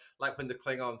way that, like, when the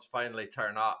Klingons finally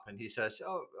turn up, and he says,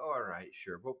 "Oh, all right,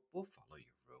 sure, we'll follow your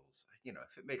rules.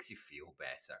 If it makes you feel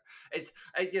better." It's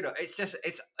just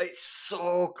it's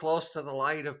so close to the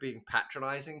line of being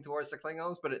patronizing towards the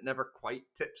Klingons, but it never quite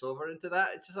tips over into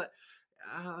that. It's just like,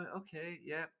 okay,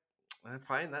 yeah,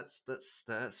 fine, that's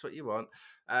what you want.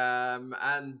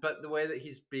 But the way that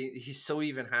he's so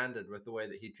even-handed with the way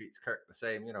that he treats Kirk, the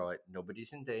same. Like,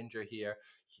 nobody's in danger here.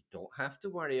 You don't have to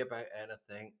worry about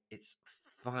anything. It's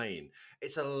fine.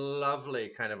 It's a lovely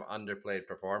kind of underplayed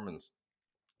performance.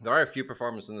 There are a few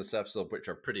performances in this episode which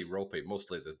are pretty ropey,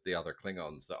 mostly the other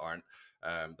Klingons that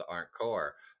aren't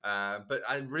core. But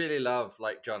I really love,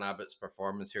 like, John Abbott's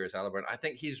performance here as Halibut. I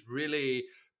think he's really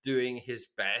doing his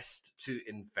best to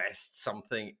invest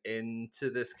something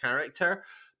into this character,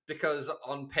 because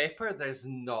on paper there's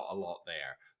not a lot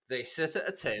there. They sit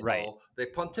at a Right. table, they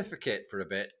pontificate for a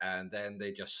bit, and then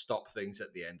they just stop things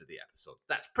at the end of the episode.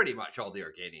 That's pretty much all the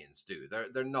Organians do.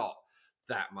 They're not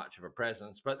that much of a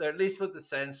presence, but they're at least with the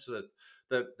sense with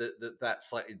that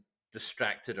slightly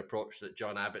distracted approach that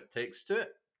John Abbott takes to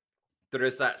it. There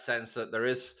is that sense that there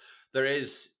is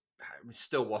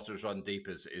still waters run deep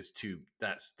is too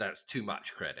that's too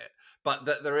much credit, but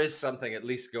that there is something at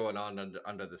least going on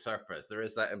under the surface. There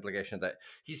is that implication that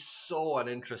he's so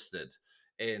uninterested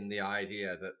in the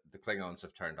idea that the Klingons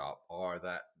have turned up, or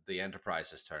that the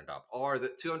Enterprise has turned up, or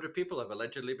that 200 people have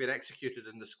allegedly been executed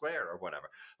in the square, or whatever.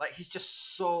 Like, he's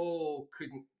just so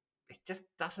couldn't. It just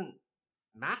doesn't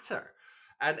matter,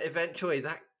 and eventually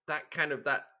that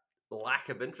lack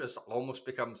of interest almost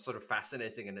becomes sort of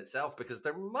fascinating in itself, because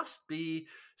there must be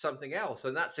something else,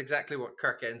 and that's exactly what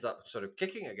Kirk ends up sort of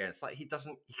kicking against. Like, he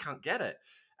can't get it,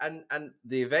 and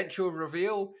the eventual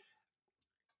reveal,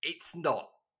 it's not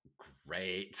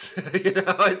great.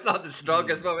 It's not the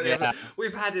strongest moment. Yeah.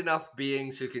 We've had enough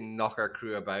beings who can knock our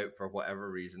crew about for whatever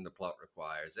reason the plot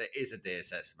requires. It is a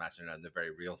Deus Ex Machina in the very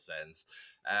real sense,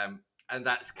 and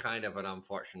that's kind of an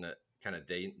unfortunate kind of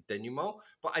denouement.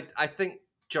 But I think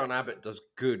John Abbott does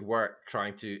good work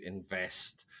trying to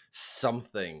invest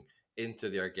something into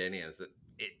the Organians that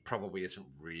it probably isn't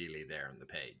really there on the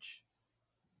page.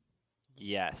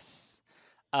 Yes.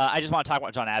 I just want to talk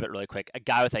about John Abbott really quick, a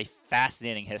guy with a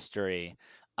fascinating history.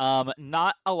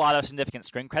 Not a lot of significant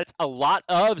screen credits, a lot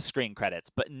of screen credits,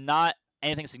 but not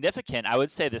anything significant. I would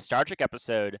say the Star Trek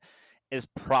episode is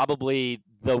probably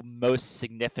the most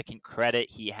significant credit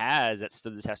he has that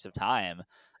stood the test of time,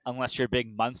 unless you're a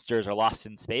big Munsters or Lost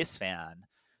in Space fan.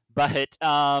 But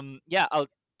yeah, a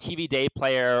TV day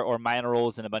player or minor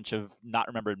roles in a bunch of not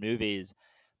remembered movies.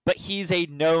 But he's a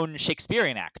known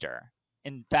Shakespearean actor.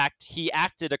 In fact, he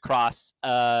acted across,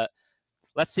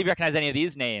 let's see if you recognize any of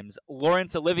these names: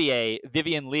 Laurence Olivier,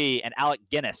 Vivian Leigh, and Alec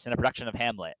Guinness in a production of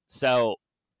Hamlet. So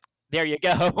there you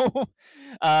go.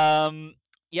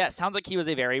 Yeah, it sounds like he was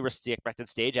a very respected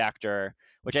stage actor,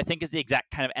 which I think is the exact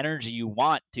kind of energy you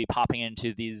want to be popping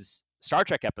into these Star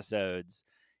Trek episodes,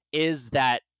 is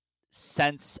that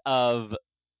sense of,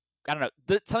 I don't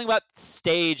know, something about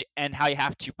stage and how you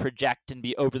have to project and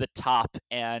be over the top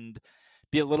and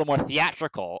be a little more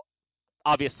theatrical,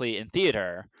 obviously in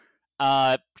theater,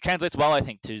 translates well, I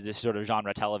think, to this sort of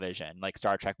genre television like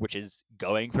Star Trek, which is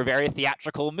going for very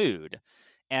theatrical mood.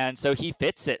 And so he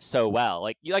fits it so well.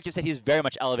 Like you said, he's very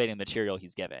much elevating the material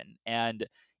he's given. And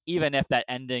even if that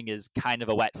ending is kind of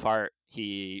a wet fart,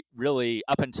 he really,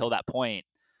 up until that point,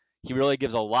 he really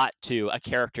gives a lot to a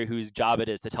character whose job it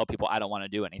is to tell people, I don't want to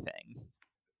do anything.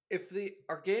 If the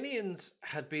Organians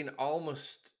had been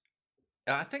almost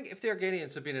I think if the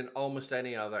Organians had been in almost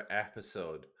any other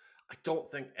episode, I don't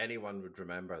think anyone would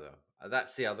remember them.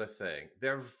 That's the other thing.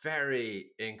 They're very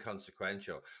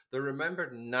inconsequential. They're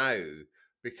remembered now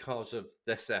because of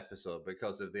this episode,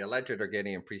 because of the alleged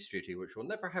Organian peace treaty, which will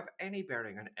never have any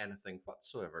bearing on anything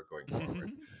whatsoever going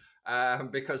forward,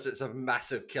 because it's a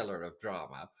massive killer of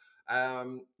drama.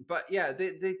 But yeah,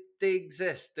 they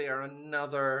exist. They are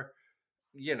another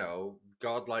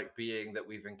godlike being that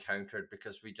we've encountered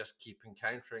because we just keep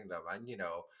encountering them. And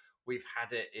we've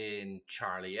had it in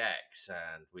Charlie X,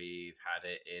 and we've had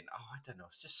it in, I don't know,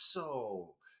 it's just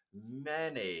so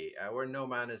many, where no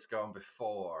man has gone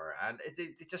before. And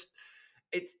it just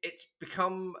it's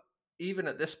become, even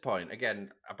at this point,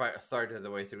 again, about a third of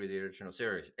the way through the original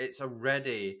series, it's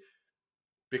already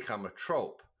become a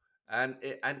trope. And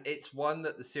it's one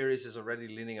that the series is already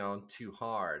leaning on too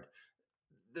hard.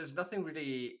 there's nothing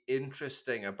really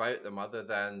interesting about them other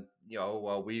than,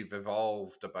 well, we've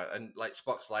evolved about, and like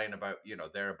Spock's line about,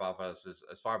 they're above us,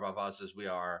 as far above us as we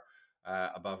are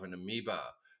above an amoeba.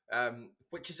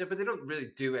 Which is it, but they don't really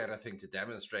do anything to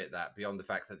demonstrate that beyond the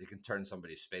fact that they can turn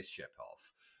somebody's spaceship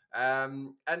off.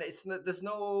 And there's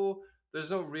no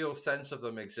real sense of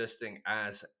them existing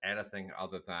as anything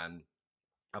other than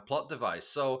a plot device.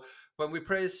 So when we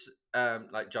praise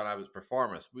like John Abbott's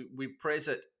performance, we praise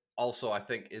it also, I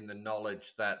think, in the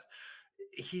knowledge that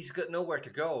he's got nowhere to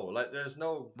go. Like there's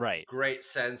no Right. great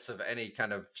sense of any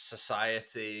kind of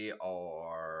society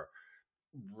or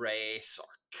race or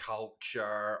culture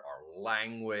or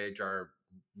language or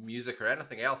music or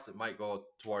anything else that might go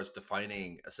towards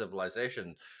defining a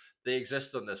civilization. They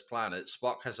exist on this planet.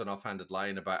 Spock has an offhanded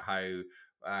line about how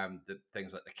the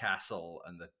things like the castle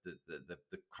and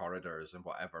the corridors and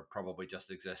whatever probably just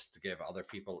exist to give other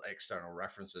people external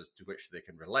references to which they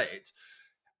can relate.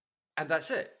 And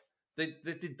that's it. They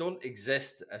don't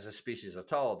exist as a species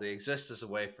at all. They exist as a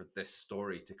way for this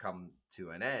story to come to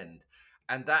an end.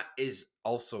 And that is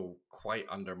also quite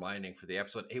undermining for the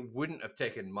episode. It wouldn't have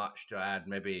taken much to add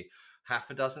maybe half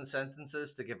a dozen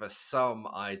sentences to give us some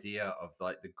idea of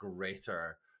like the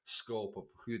greater scope of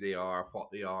who they are,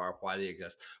 what they are, why they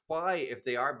exist. Why, if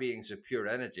they are beings of pure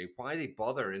energy, why they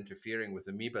bother interfering with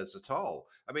amoebas at all?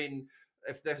 I mean,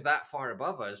 if they're that far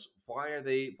above us, why are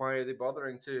they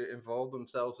bothering to involve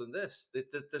themselves in this?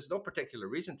 There's no particular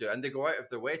reason to, and they go out of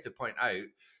their way to point out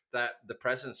that the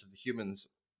presence of the humans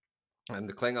and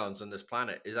the Klingons on this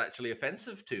planet is actually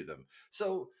offensive to them.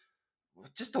 So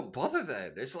just don't bother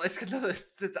then. It's another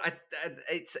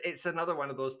it's another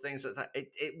one of those things that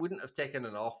it wouldn't have taken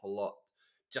an awful lot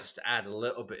just to add a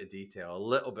little bit of detail, a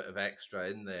little bit of extra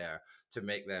in there to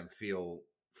make them feel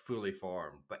fully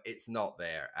formed, but it's not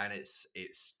there, and it's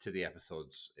to the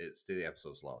episode's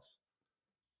loss.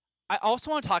 I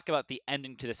also want to talk about the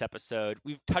ending to this episode.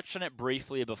 We've touched on it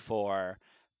briefly before,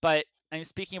 but I'm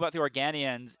speaking about the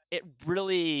Organians.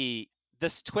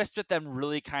 This twist with them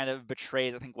really kind of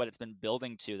betrays, I think, what it's been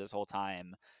building to this whole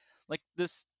time. Like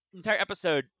this entire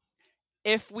episode,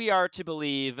 if we are to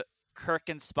believe Kirk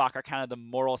and Spock are kind of the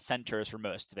moral centers for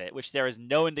most of it, which there is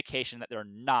no indication that they're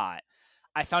not.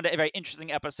 I found it a very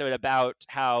interesting episode about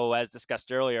how, as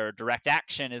discussed earlier, direct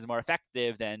action is more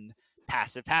effective than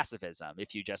passive pacifism.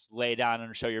 If you just lay down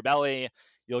and show your belly,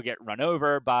 you'll get run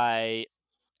over by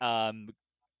um,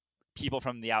 people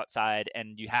from the outside,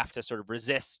 and you have to sort of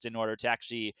resist in order to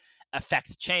actually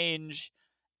affect change.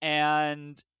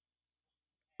 And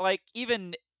like,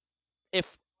 even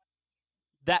if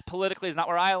that politically is not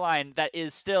where I align, that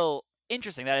is still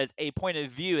interesting. That is a point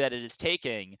of view that it is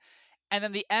taking. And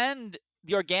then the end,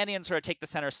 the Organians sort of take the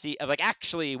center seat of like,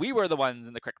 actually, we were the ones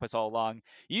in the correct place all along.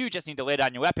 You just need to lay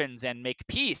down your weapons and make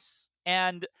peace.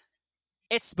 And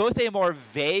it's both a more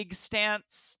vague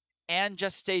stance and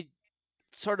just a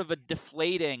sort of a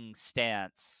deflating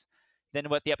stance than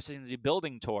what the episode seems to be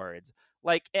building towards.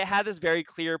 Like, it had this very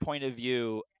clear point of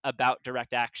view about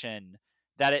direct action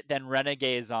that it then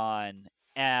renegades on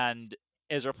and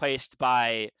is replaced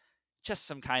by just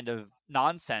some kind of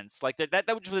nonsense. Like that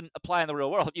wouldn't apply in the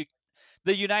real world.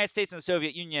 The United States and the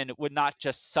Soviet Union would not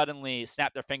just suddenly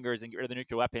snap their fingers and get rid of the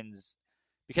nuclear weapons,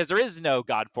 because there is no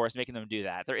God force making them do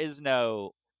that. There is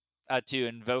no to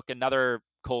invoke another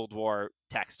Cold War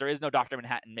text. There is no Dr.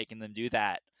 Manhattan making them do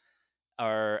that.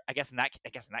 Or I guess in that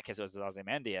case it was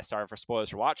Ozymandias. Sorry for spoilers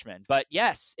for Watchmen. But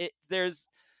yes, there's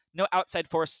no outside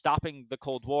force stopping the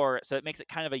Cold War, so it makes it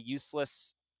kind of a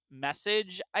useless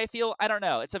message. I feel, I don't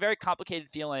know. It's a very complicated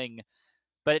feeling,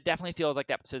 but it definitely feels like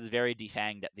the episode is very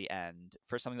defanged at the end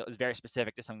for something that was very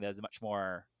specific to something that is much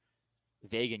more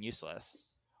vague and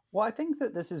useless. Well, I think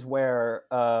that this is where,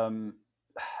 and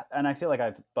I feel like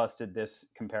I've busted this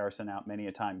comparison out many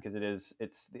a time because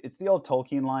it's the old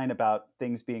Tolkien line about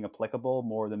things being applicable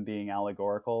more than being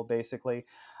allegorical, basically.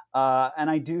 And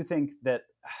I do think that,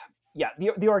 yeah,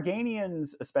 the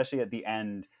Organians, especially at the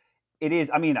end, it is.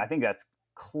 I mean, I think that's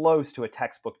close to a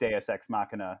textbook Deus Ex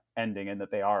Machina ending, in that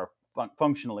they are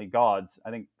functionally gods.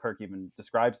 I think Kirk even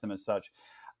describes them as such,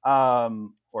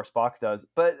 or Spock does.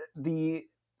 But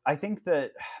I think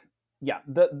that, yeah,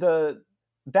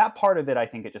 that part of it, I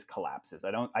think it just collapses.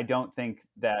 I don't think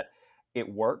that it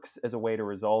works as a way to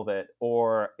resolve it,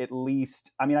 or at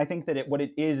least, I mean, I think that what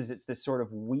it is it's this sort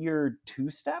of weird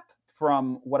two-step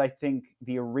from what I think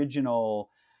the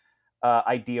original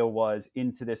idea was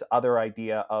into this other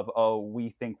idea of, oh, we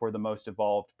think we're the most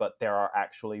evolved, but there are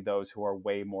actually those who are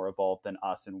way more evolved than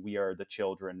us, and we are the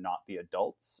children, not the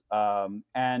adults.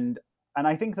 And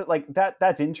I think that, like,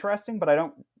 that's interesting, but I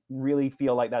don't really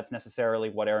feel like that's necessarily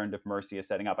what Errand of Mercy is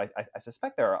setting up. I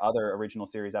suspect there are other original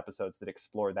series episodes that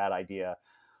explore that idea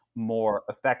more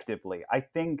effectively. I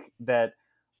think that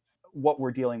what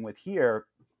we're dealing with here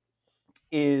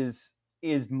is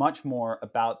much more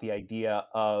about the idea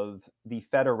of the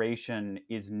Federation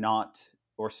is not,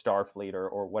 or Starfleet,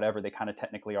 or whatever they kind of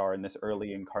technically are in this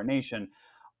early incarnation,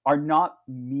 are not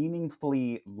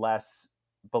meaningfully less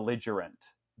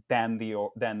belligerent than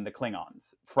the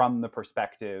Klingons from the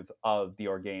perspective of the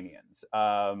Organians,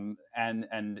 and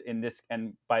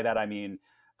by that I mean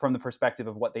from the perspective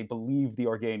of what they believe the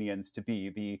Organians to be.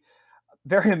 The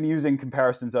very amusing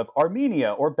comparisons of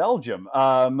Armenia or Belgium,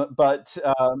 and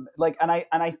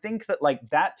I think that like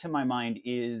that to my mind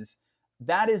is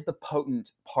the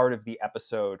potent part of the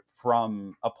episode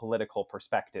from a political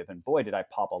perspective. And boy, did I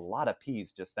pop a lot of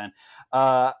peas just then.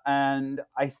 And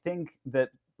I think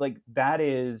that like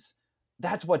that's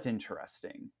what's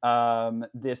interesting. And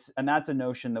that's a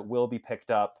notion that will be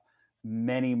picked up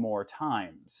many more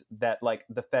times. That like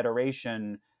the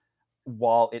Federation,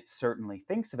 while it certainly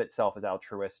thinks of itself as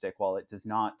altruistic, while it does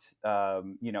not,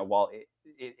 while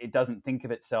it doesn't think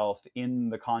of itself in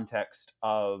the context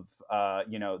of,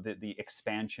 the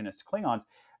expansionist Klingons,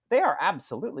 they are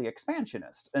absolutely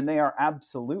expansionist, and they are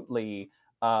absolutely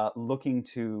looking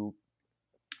to,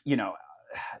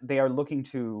 they are looking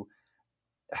to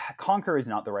conquer is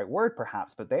not the right word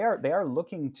perhaps, but they are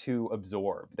looking to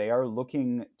absorb. They are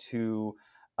looking to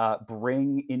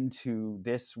bring into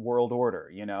this world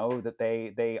order. That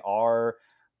they are,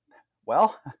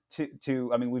 well,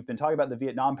 to I mean, we've been talking about the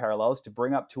Vietnam parallels. To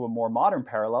bring up to a more modern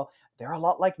parallel, they're a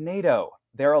lot like NATO.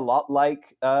 They're a lot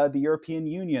like the European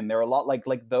Union. They're a lot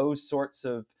like those sorts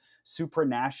of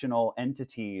supranational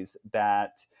entities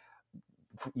that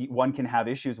one can have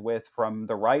issues with from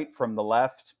the right, from the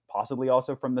left, possibly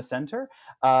also from the center.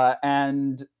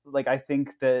 And like, I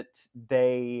think that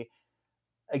they,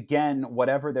 again,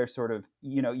 whatever their sort of,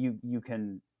 you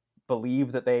can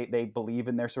believe that they believe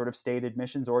in their sort of stated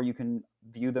missions, or you can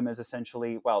view them as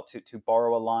essentially, well, to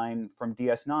borrow a line from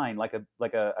DS9, like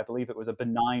a I believe it was a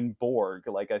benign Borg,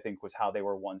 like I think was how they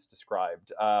were once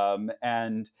described.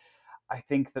 And I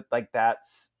think that like that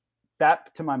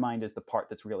to my mind is the part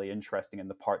that's really interesting, and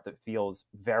the part that feels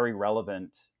very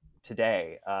relevant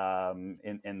today,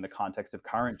 in the context of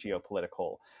current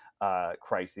geopolitical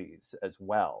crises as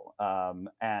well.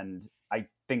 And I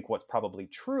think what's probably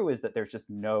true is that there's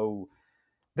no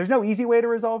easy way to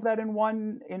resolve that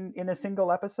in a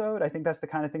single episode. I think that's the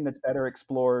kind of thing that's better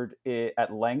explored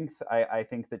at length. I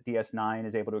think that DS9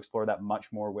 is able to explore that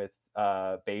much more with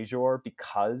Bajor,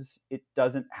 because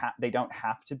they don't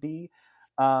have to be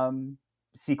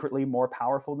secretly more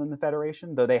powerful than the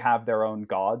Federation, though they have their own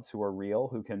gods who are real,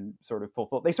 who can sort of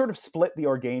fulfill. They sort of split the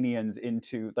Organians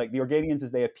into, like, the Organians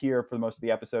as they appear for most of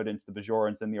the episode into the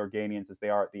Bajorans, and the Organians as they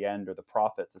are at the end, or the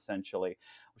prophets essentially,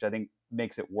 which I think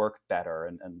makes it work better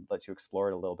and lets you explore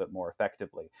it a little bit more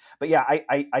effectively. But yeah,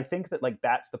 I think that like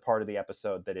that's the part of the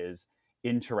episode that is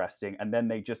interesting, and then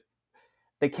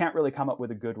they can't really come up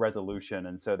with a good resolution,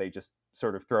 and so they just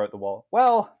sort of throw at the wall,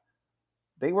 well,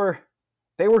 they were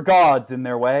gods in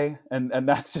their way, and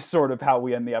that's just sort of how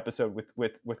we end the episode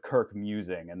with Kirk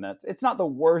musing. And it's not the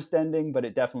worst ending, but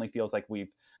it definitely feels like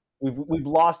we've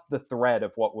lost the thread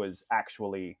of what was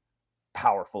actually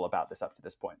powerful about this up to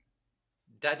this point.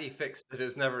 Daddy fixed it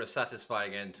is never a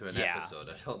satisfying end to an episode,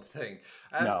 I don't think.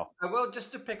 No. Well,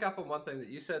 just to pick up on one thing that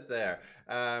you said there,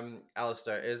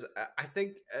 Alasdair, is I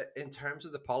think in terms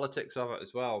of the politics of it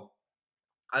as well,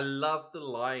 I love the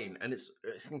line, and it's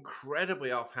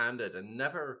incredibly offhanded and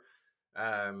never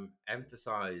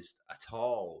emphasized at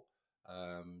all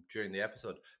during the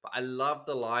episode. But I love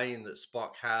the line that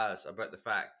Spock has about the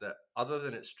fact that other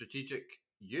than its strategic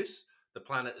use, the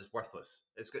planet is worthless.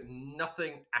 It's got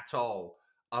nothing at all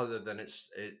other than its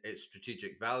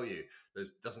strategic value. There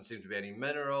doesn't seem to be any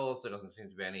minerals. There doesn't seem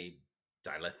to be any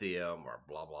dilithium or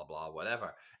blah blah blah,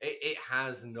 whatever. It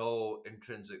has no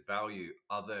intrinsic value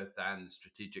other than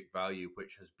strategic value,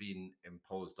 which has been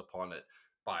imposed upon it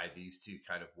by these two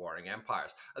kind of warring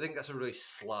empires. I think that's a really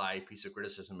sly piece of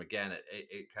criticism. Again,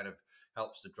 it kind of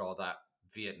helps to draw that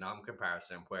Vietnam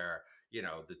comparison, where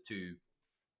the two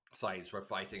sides were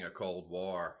fighting a Cold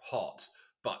War hot,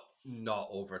 but not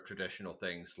over traditional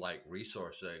things like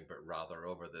resourcing, but rather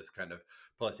over this kind of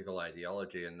political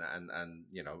ideology and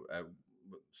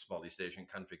small East Asian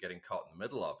country getting caught in the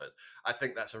middle of it. I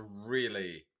think that's a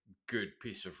really good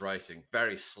piece of writing,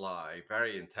 very sly,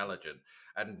 very intelligent,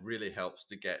 and really helps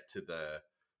to get to the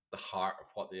heart of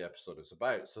what the episode is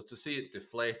about. So to see it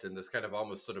deflate in this kind of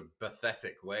almost sort of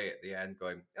pathetic way at the end,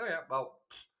 going, oh yeah, well,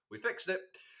 we fixed it.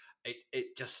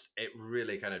 it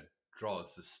really kind of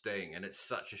draws the sting, and it's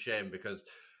such a shame because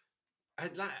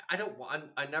I don't want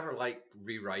I never like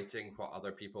rewriting what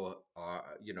other people are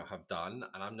have done,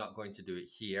 and I'm not going to do it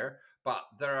here. But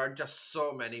there are just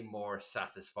so many more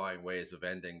satisfying ways of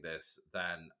ending this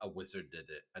than a wizard did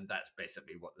it, and that's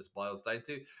basically what this boils down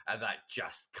to. And that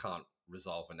just can't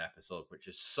resolve an episode which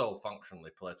is so functionally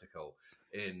political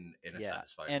in a Yeah,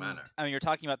 satisfying and manner. I mean, you're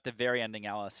talking about the very ending,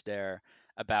 Alasdair,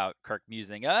 about Kirk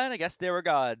musing, and I guess they were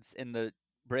gods in the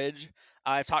bridge.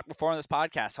 I've talked before on this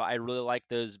podcast how I really like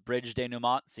those bridge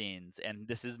denouement scenes, and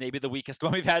this is maybe the weakest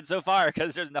one we've had so far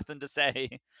because there's nothing to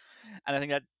say, and I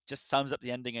think that just sums up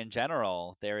the ending in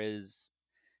general.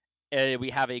 We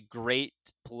have a great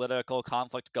political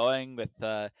conflict going with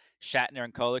Shatner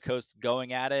and Colicos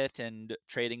going at it and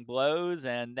trading blows,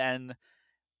 and then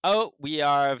we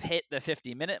have hit the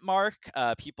 50-minute mark.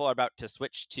 People are about to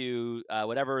switch to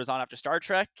whatever is on after Star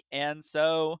Trek, and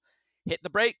so hit the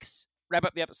brakes, wrap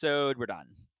up the episode, we're done.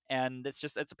 And it's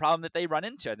a problem that they run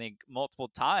into, I think, multiple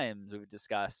times we've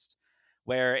discussed,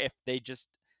 where if they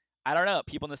just, I don't know,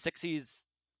 people in the 60s,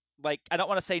 like, I don't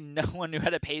want to say no one knew how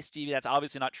to pace TV. That's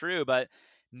obviously not true, but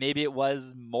maybe it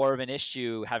was more of an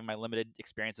issue having my limited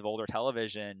experience of older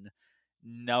television,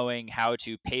 knowing how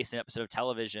to pace an episode of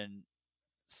television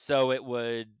so it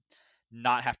would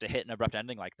not have to hit an abrupt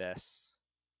ending like this.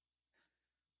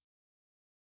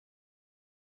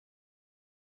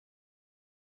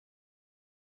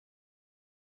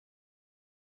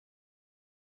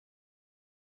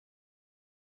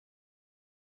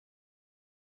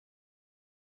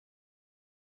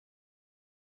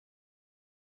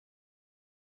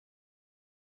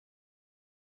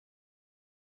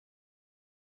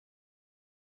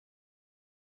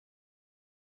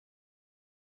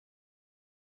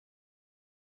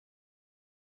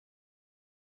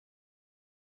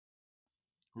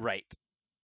 Right.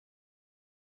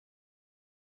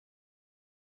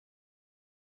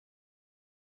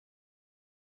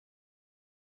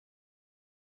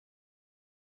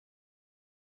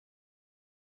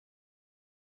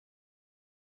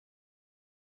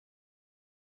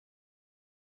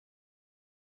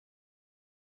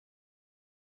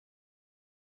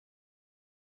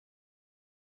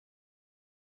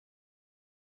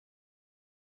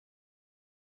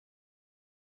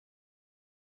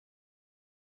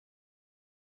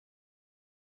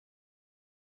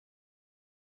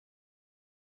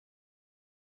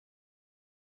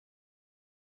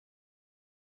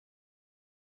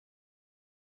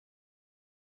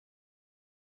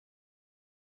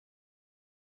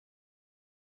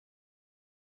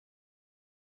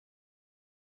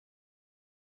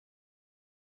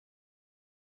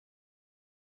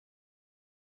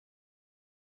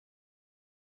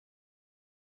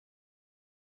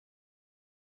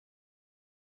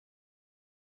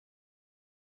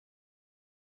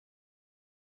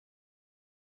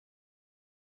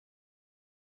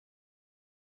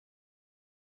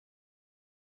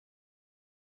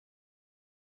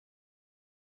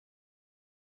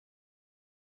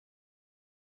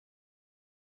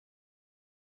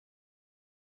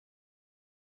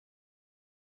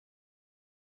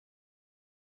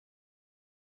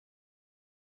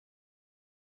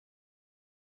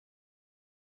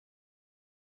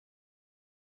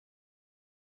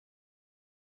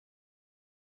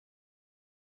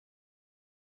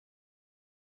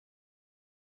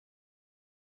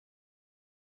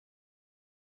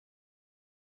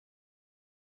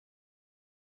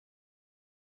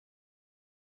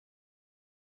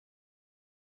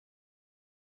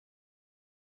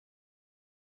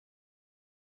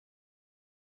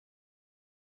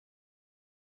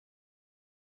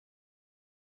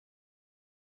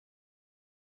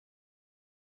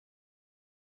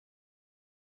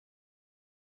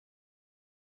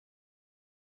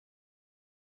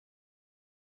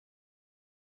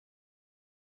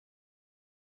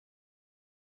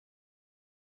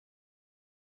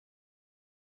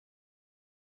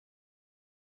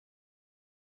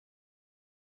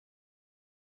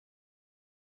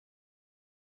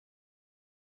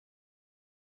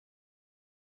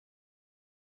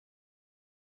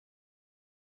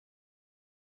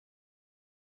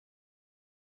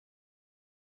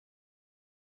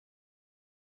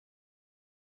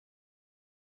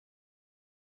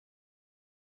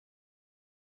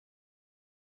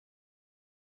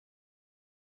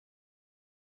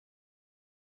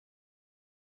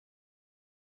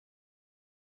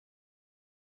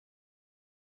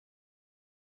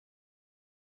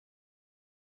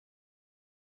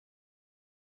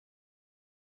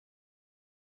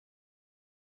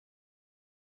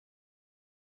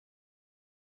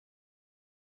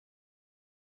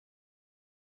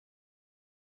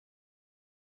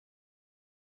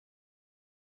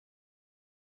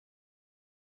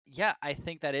 yeah, I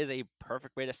think that is a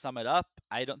perfect way to sum it up.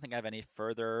 I don't think I have any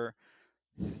further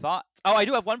thoughts. Oh, I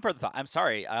do have one further thought. I'm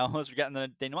sorry. I almost forgot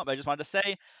the denouement, but I just wanted to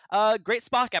say, great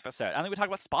Spock episode. I don't think we talked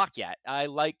about Spock yet. I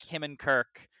like him and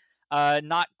Kirk.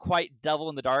 Not quite devil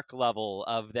in the dark level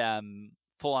of them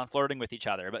full on flirting with each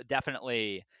other, but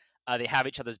definitely they have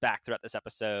each other's back throughout this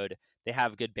episode. They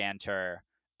have good banter.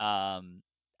 Um,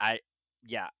 I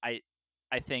yeah,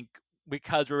 I think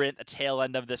because we're at the tail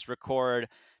end of this record,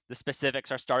 the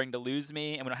specifics are starting to lose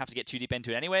me, and we don't have to get too deep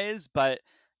into it anyways. But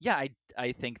yeah,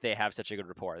 I think they have such a good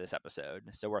rapport this episode,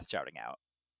 so worth shouting out.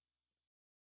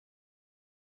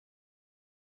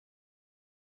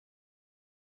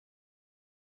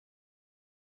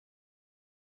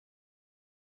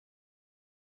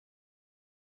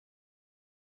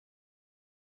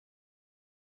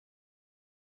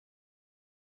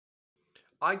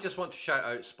 I just want to shout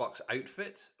out Spock's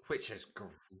outfit, which is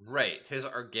great. His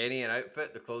Organian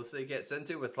outfit, the clothes that he gets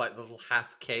into with like the little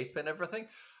half cape and everything.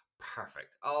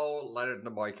 Perfect. Oh, Leonard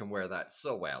Nimoy can wear that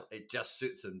so well. It just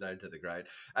suits him down to the ground.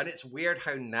 And it's weird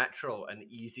how natural and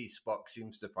easy Spock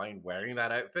seems to find wearing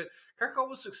that outfit. Kirk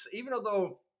always looks, even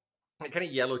although that kind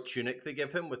of yellow tunic they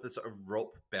give him with the sort of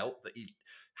rope belt that he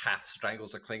half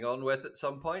strangles a Klingon with at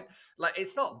some point. Like,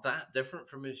 it's not that different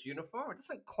from his uniform. It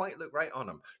doesn't quite look right on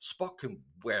him. Spock can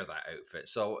wear that outfit.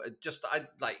 So, I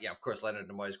like, yeah, of course, Leonard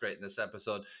Nimoy is great in this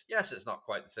episode. Yes, it's not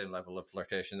quite the same level of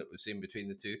flirtation that we've seen between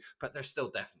the two, but they're still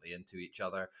definitely into each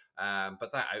other.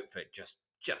 But that outfit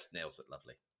just nails it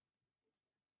lovely.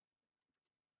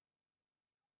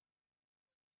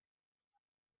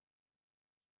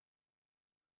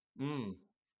 Mm.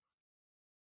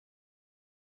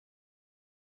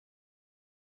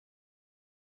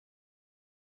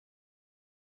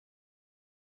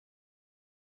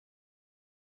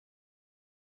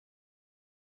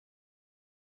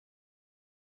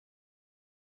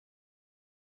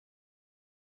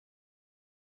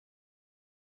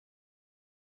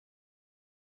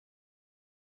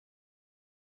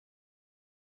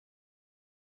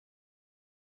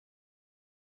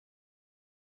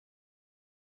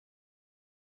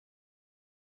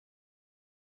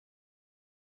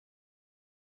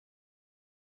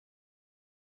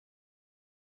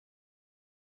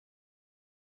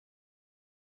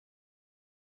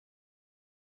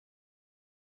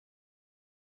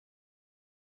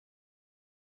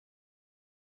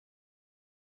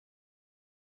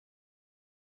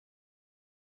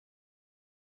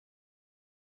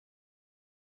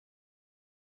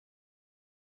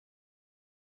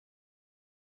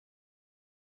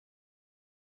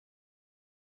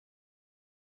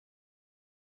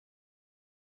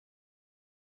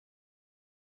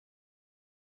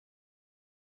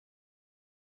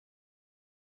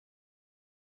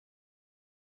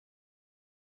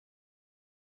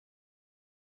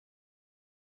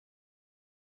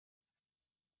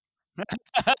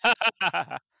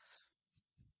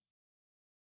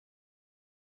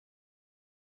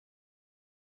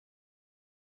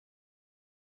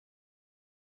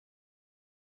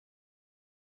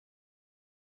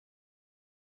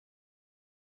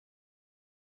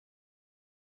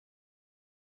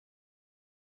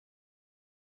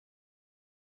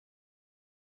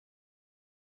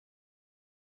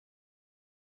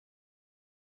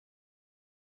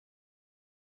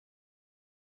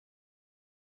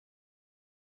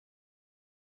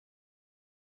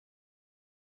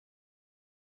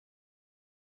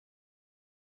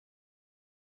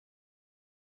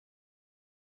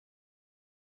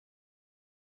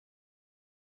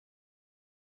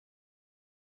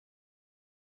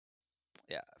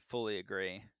 Yeah, fully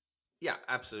agree. Yeah,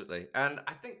 absolutely. And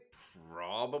I think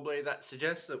probably that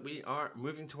suggests that we are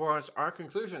moving towards our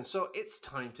conclusion. So it's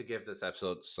time to give this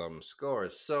episode some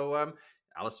scores. So,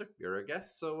 Alistair, you're a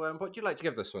guest. So, what do you like to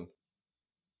give this one?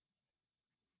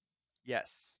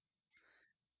 Yes.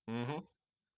 Mm-hmm.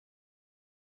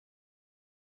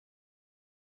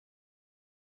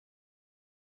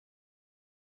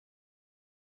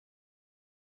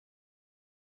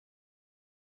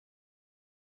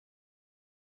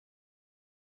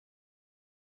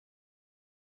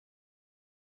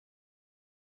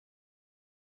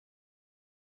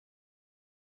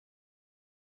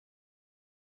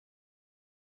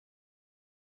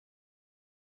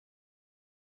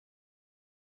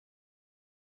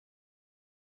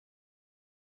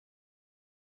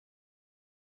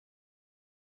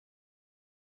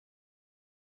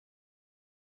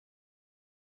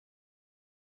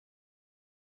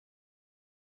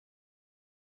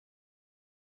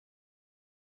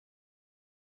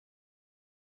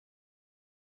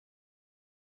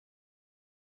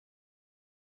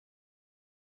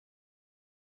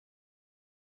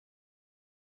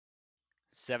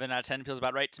 7 out of 10 feels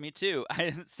about right to me too.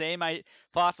 Same my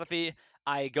philosophy.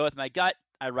 I go with my gut.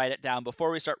 I write it down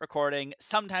before we start recording.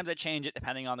 Sometimes I change it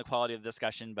depending on the quality of the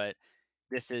discussion, but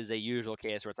this is a usual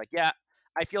case where it's like, yeah,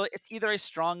 I feel it's either a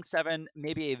strong 7,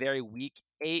 maybe a very weak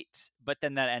 8, but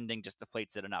then that ending just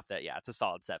deflates it enough that, yeah, it's a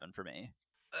solid 7 for me.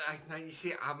 Now you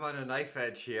see, I'm on a knife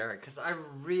edge here because I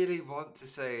really want to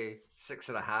say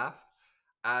 6.5,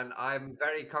 and I'm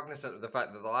very cognizant of the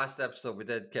fact that the last episode we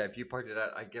did, Kev, you pointed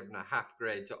out I'd given a half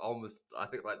grade to almost, I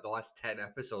think, like the last 10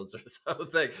 episodes or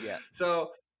something. Yeah.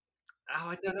 So,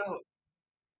 I don't know.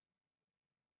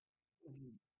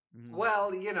 Mhm.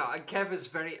 Well, and Kev is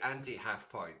very anti half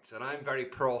points, and I'm very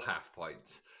pro half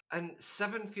points. And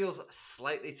 7 feels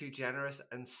slightly too generous,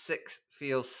 and 6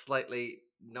 feels slightly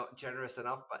not generous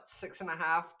enough. But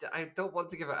 6.5, I don't want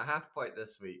to give it a half point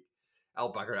this week.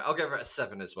 I'll bugger it. I'll give it a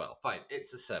 7 as well. Fine,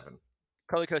 it's a 7.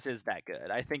 Kolikos is that good.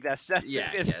 I think that's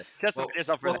Yeah, yeah. justify Well,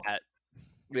 yourself for well, that.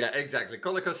 yeah, exactly.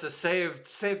 Kolikos has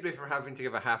saved me from having to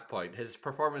give a half point. His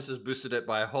performance has boosted it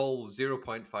by a whole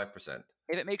 0.5%.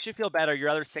 If it makes you feel better, your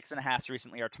other 6.5s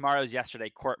recently are Tomorrow's Yesterday,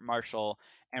 Court Martial,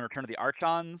 and Return of the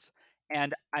Archons.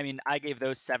 And I mean, I gave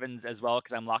those 7s as well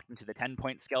because I'm locked into the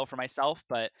 10-point scale for myself,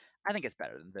 but I think it's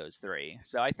better than those 3.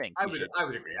 So I think I we would should, I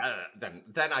would agree.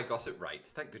 Then I got it right.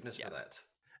 Thank goodness yeah. for that.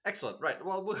 Excellent. Right.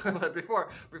 Well, before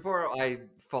I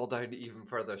fall down even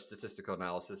further statistical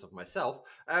analysis of myself,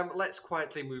 let's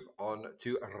quietly move on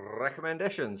to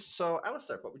recommendations. So,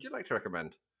 Alistair, what would you like to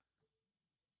recommend?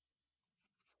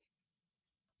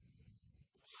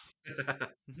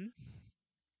 Hmm.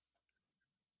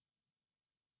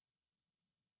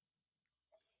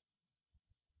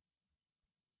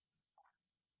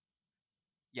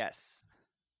 Yes.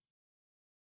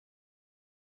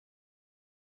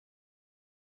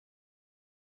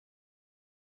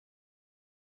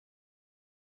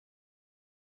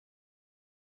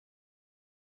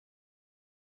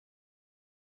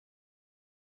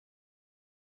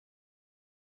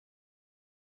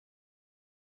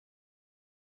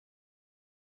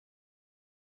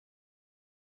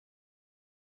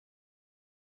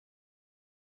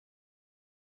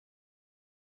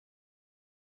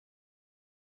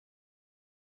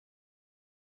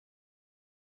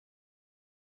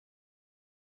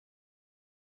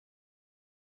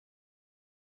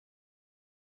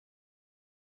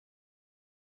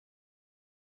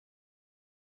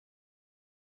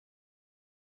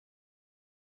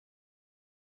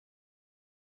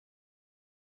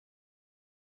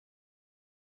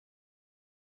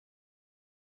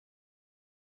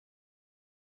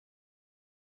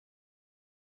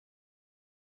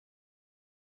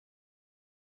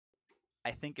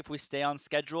 I think if we stay on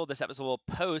schedule, this episode will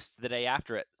post the day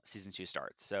after season 2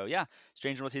 starts. So yeah,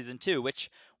 Strange World season 2, which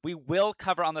we will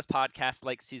cover on this podcast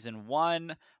like season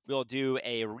 1. We'll do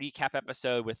a recap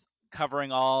episode with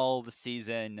covering all the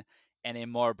season and a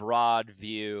more broad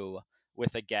view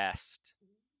with a guest.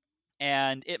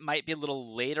 And it might be a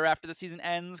little later after the season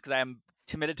ends because I'm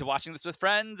committed to watching this with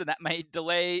friends, and that might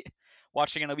delay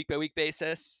watching on a week by week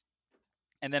basis.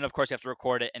 And then of course you have to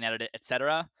record it and edit it,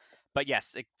 etc. But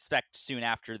yes, expect soon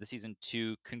after the season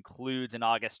 2 concludes in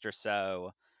August or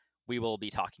so, we will be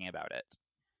talking about it.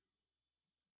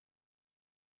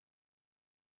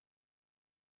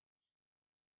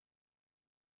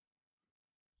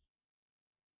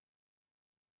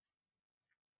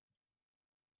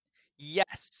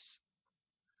 Yes.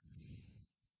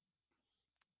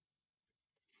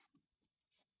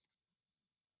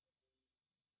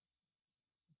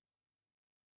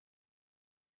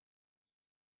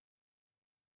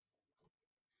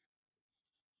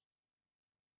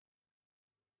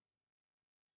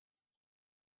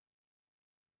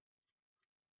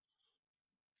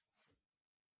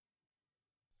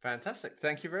 Fantastic.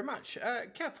 Thank you very much.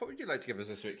 Kev, what would you like to give us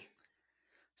this week?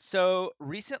 So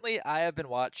recently, I have been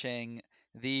watching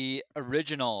the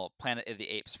original Planet of the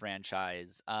Apes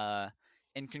franchise.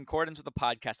 In concordance with the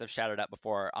podcast I've shouted out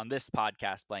before, on this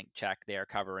podcast, Blank Check, they are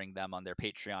covering them on their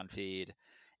Patreon feed.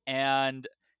 And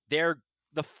they're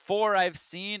the 4 I've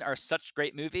seen are such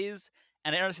great movies,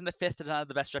 and I understand the 5th does not have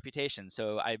the best reputation,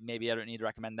 so I don't need to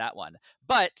recommend that one.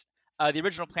 But the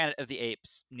original Planet of the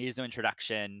Apes needs no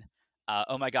introduction.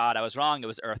 Oh my God, I was wrong. It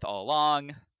was Earth all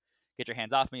along. Get your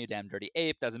hands off me, you damn dirty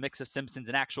ape. That was a mix of Simpsons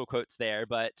and actual quotes there,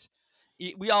 but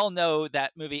we all know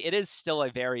that movie. It is still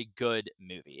a very good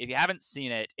movie. If you haven't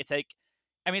seen it, it's like,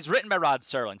 I mean, it's written by Rod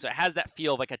Serling, so it has that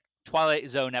feel of like a Twilight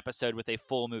Zone episode with a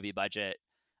full movie budget,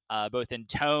 both in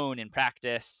tone and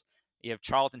practice. You have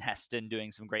Charlton Heston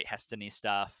doing some great Heston-y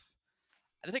stuff.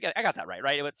 I think I got that right,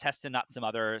 right? It's Heston, not some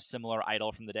other similar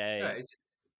idol from the Yeah, day.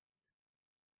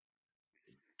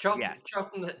 Yes,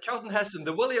 Charlton Heston,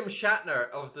 the William Shatner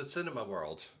of the cinema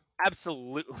world.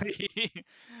 absolutely.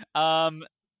 um,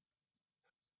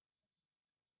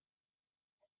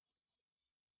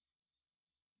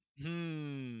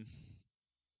 hmm.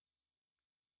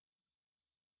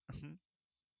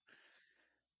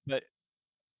 But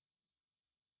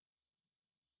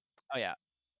oh yeah.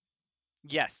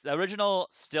 Yes, the original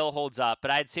still holds up, but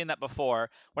I had seen that before.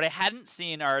 What I hadn't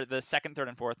seen are the second, third,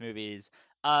 and fourth movies.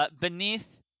 Beneath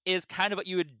is kind of what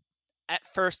you would at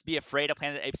first be afraid a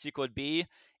Planet of the Apes sequel would be.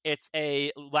 It's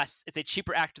a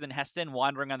cheaper actor than Heston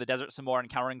wandering on the desert some more,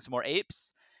 encountering some more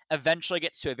apes. Eventually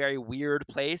gets to a very weird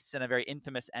place and a very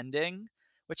infamous ending,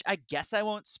 which I guess I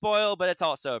won't spoil, but it's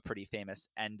also a pretty famous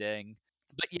ending.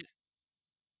 But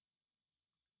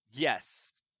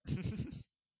yes.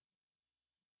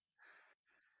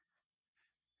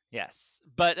 Yes,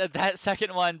 but that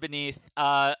second one beneath,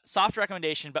 soft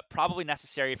recommendation, but probably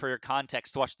necessary for your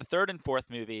context to watch the third and fourth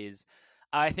movies.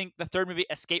 I think the third movie,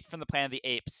 Escape from the Planet of the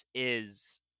Apes,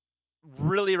 is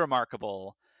really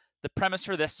remarkable. The premise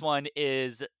for this one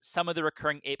is some of the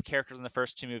recurring ape characters in the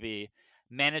first two movies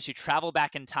manage to travel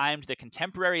back in time to the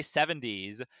contemporary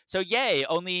 70s. So yay,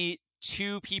 only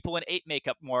two people in ape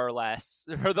makeup more or less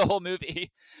for the whole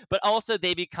movie. But also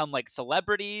they become like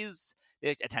celebrities.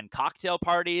 They attend cocktail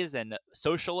parties and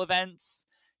social events.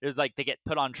 There's like they get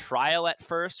put on trial at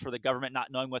first for the government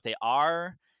not knowing what they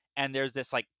are. And there's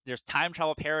time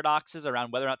travel paradoxes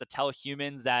around whether or not to tell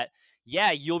humans that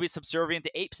yeah, you'll be subservient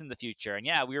to apes in the future. And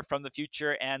yeah, we are from the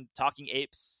future and talking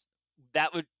apes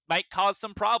that would might cause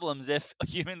some problems if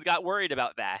humans got worried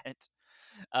about that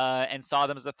and saw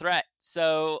them as a threat.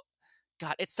 So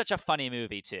God, it's such a funny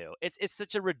movie too. It's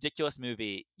such a ridiculous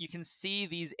movie. You can see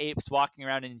these apes walking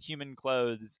around in human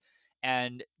clothes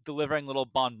and delivering little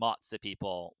bon mots to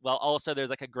people. Well, also there's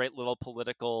like a great little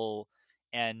political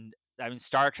and I mean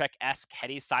Star Trek esque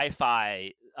heady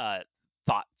sci-fi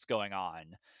thoughts going on.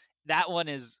 That one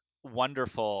is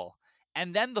wonderful.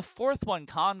 And then the fourth one,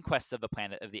 Conquest of the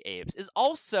Planet of the Apes, is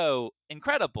also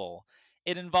incredible.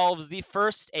 It involves the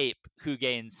first ape who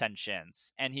gains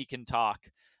sentience and he can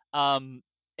talk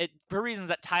for reasons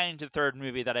that tie into the third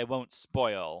movie that I won't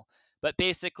spoil. But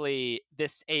basically,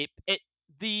 this ape,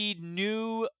 the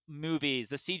new movies,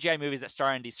 the CGI movies that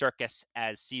star Andy Serkis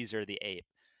as Caesar the ape,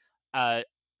 uh,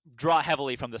 draw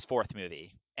heavily from this fourth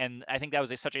movie. And I think that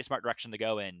was such a smart direction to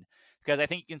go in because I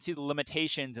think you can see the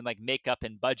limitations in like makeup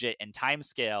and budget and time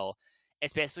scale.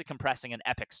 It's basically compressing an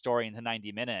epic story into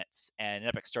 90 minutes and an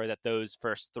epic story that those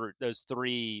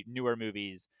three newer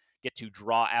movies get to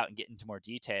draw out and get into more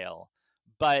detail.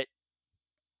 But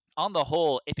on the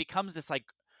whole, it becomes this like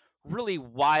really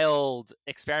wild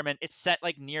experiment. It's set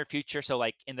like near future, so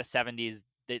like in the 70s.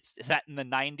 It's set in the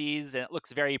 90s, and it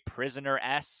looks very prisoner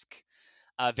esque,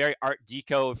 very Art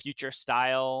Deco future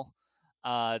style.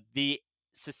 The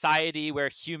society where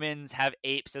humans have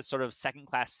apes as sort of second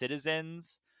class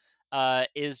citizens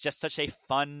is just such a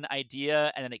fun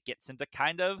idea, and then it gets into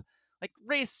kind of like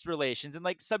race relations and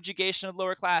like subjugation of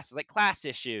lower classes, like class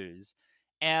issues.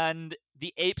 And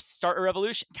the apes start a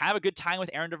revolution. Kind of a good time with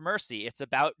Errand of Mercy. It's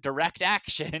about direct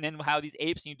action and how these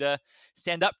apes need to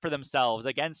stand up for themselves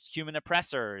against human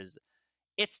oppressors.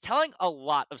 It's telling a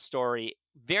lot of story,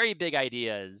 very big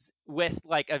ideas with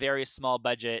like a very small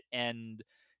budget and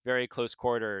very close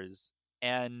quarters.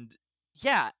 And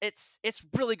yeah, it's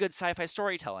really good sci-fi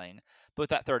storytelling. Both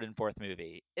that third and fourth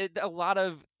movie, a lot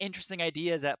of interesting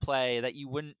ideas at play that you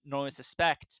wouldn't normally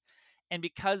suspect. And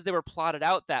because they were plotted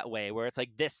out that way, where it's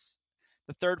like this,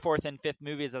 the third, fourth, and fifth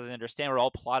movies, as I understand, were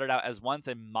all plotted out as once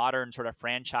a modern sort of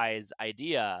franchise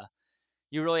idea.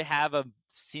 You really have a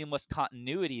seamless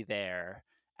continuity there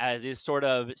as is sort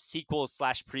of sequels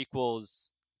slash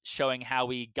prequels showing how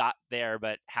we got there,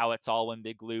 but how it's all one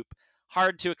big loop.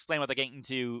 Hard to explain without getting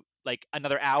into like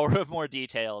another hour of more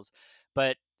details,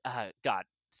 but God,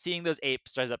 seeing those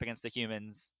apes rise up against the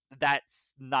humans,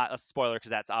 that's not a spoiler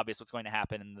because that's obvious what's going to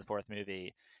happen in the fourth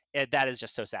movie. That is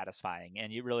just so satisfying,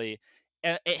 and you really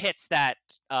it hits that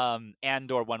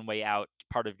and or one way out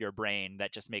part of your brain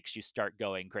that just makes you start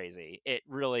going crazy. It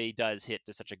really does hit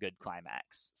to such a good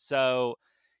climax. So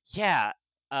yeah,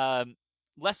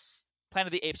 less Planet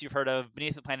of the Apes you've heard of,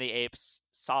 Beneath the Planet of the Apes,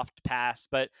 soft pass,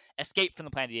 but Escape from the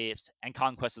Planet of the Apes and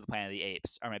Conquest of the Planet of the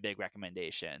Apes are my big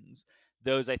recommendations.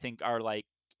 Those I think are like,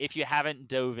 if you haven't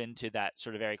dove into that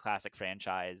sort of very classic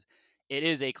franchise, it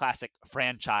is a classic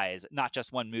franchise, not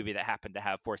just one movie that happened to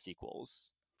have four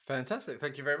sequels. Fantastic.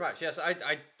 Thank you very much. Yes,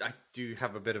 I do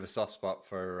have a bit of a soft spot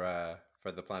for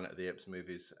the Planet of the Apes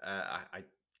movies. I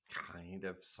kind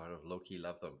of sort of low key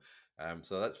love them.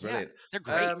 So that's Yeah, brilliant. they're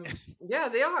great. Yeah,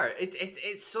 they are.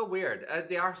 It's so weird.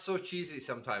 They are so cheesy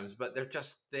sometimes, but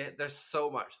there's so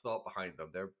much thought behind them.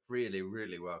 They're really,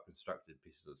 really well constructed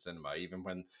pieces of cinema, even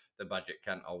when the budget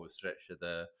can't always stretch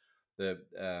to the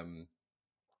um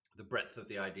the breadth of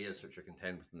the ideas which are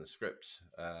contained within the script.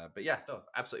 But yeah, no,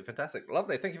 absolutely fantastic.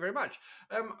 Lovely. Thank you very much.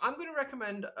 I'm going to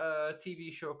recommend a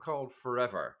TV show called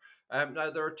Forever. Now,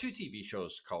 there are two TV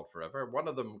shows called Forever. One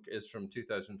of them is from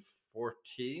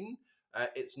 2014.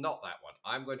 It's not that one.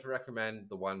 I'm going to recommend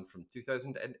the one from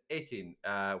 2018,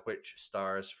 which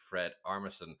stars Fred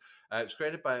Armisen. It's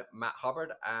created by Matt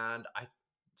Hubbard, and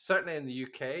certainly in the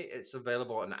UK, it's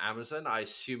available on Amazon. I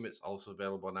assume it's also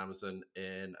available on Amazon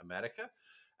in America.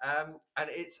 And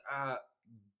it's a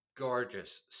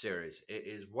gorgeous series. It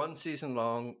is one season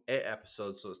long, 8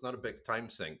 episodes, so it's not a big time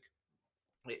sink.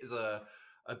 It is a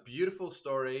beautiful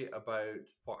story about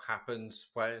what happens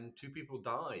when two people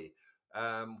die,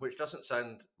 which doesn't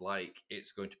sound like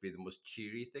it's going to be the most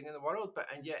cheery thing in the world, but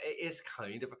and yet it is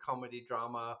kind of a comedy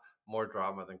drama, more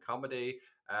drama than comedy.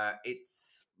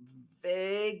 It's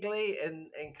vaguely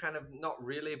in kind of not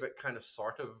really, but kind of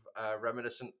sort of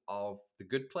reminiscent of The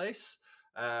Good Place.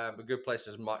 The Good Place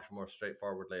is much more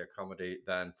straightforwardly a comedy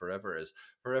than Forever is.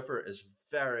 Forever is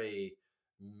very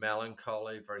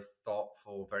melancholy, very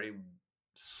thoughtful, very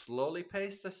slowly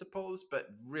paced, I suppose, but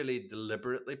really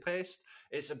deliberately paced.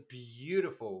 It's a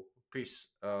beautiful piece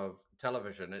of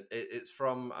television. It's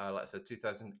from, let's say,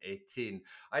 2018.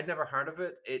 I'd never heard of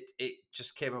it. It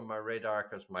just came on my radar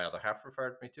because my other half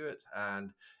referred me to it,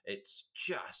 and it's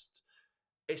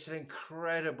an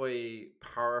incredibly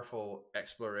powerful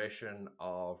exploration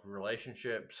of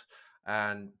relationships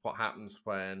and what happens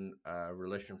when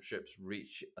relationships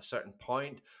reach a certain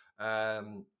point.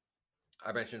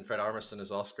 I mentioned Fred Armisen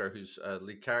as Oscar, who's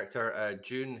lead character.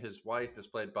 June, his wife, is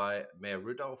played by Maya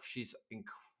Rudolph. She's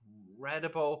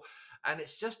incredible, and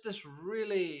it's just this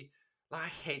really. I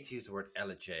hate to use the word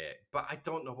elegiac, but I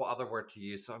don't know what other word to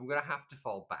use, so I'm going to have to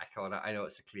fall back on it. I know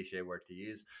it's a cliche word to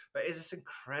use, but it's this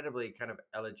incredibly kind of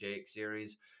elegiac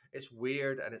series. It's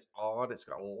weird and it's odd. It's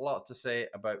got a lot to say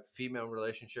about female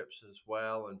relationships as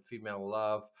well and female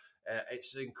love.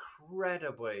 It's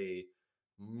incredibly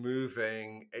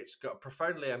moving. It's got a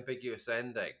profoundly ambiguous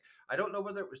ending. I don't know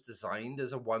whether it was designed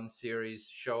as a one series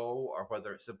show or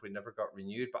whether it simply never got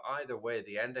renewed, but either way,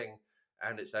 the ending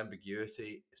and its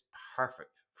ambiguity is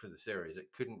perfect for the series.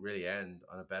 It couldn't really end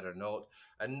on a better note,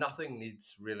 and nothing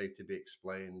needs really to be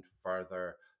explained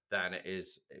further than it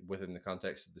is within the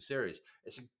context of the series.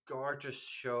 It's a gorgeous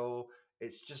show.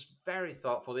 It's just very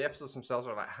thoughtful. The episodes themselves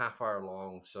are like half hour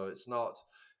long, so it's not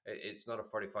a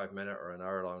 45-minute or an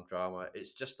hour long drama.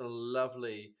 It's just a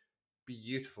lovely,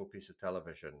 beautiful piece of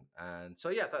television. And so,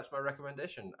 yeah, that's my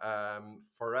recommendation.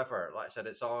 Forever. Like I said,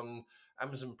 it's on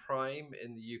Amazon Prime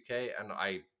in the UK, and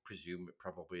I presume it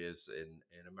probably is in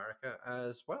America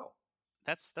as well.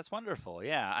 That's wonderful.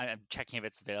 Yeah, I'm checking if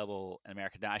it's available in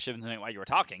America now. I should have been knowing while you were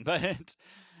talking, but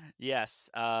yes,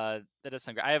 that does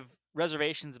sound great. I have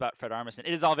reservations about Fred Armisen.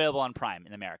 It is all available on Prime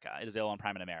in America. It is available on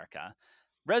Prime in America.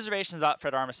 Reservations about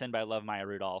Fred Armisen, but I love Maya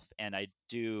Rudolph, and I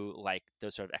do like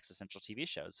those sort of existential TV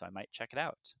shows, so I might check it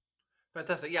out.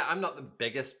 Fantastic. Yeah, I'm not the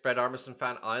biggest Fred Armisen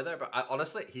fan either, but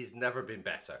honestly, he's never been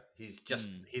better. He's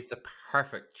the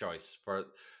perfect choice for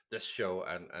this show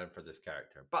and for this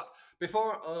character. But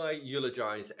before I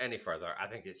eulogize any further, I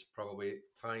think it's probably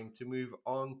time to move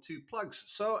on to plugs.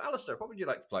 So, Alasdair, what would you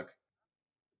like to plug?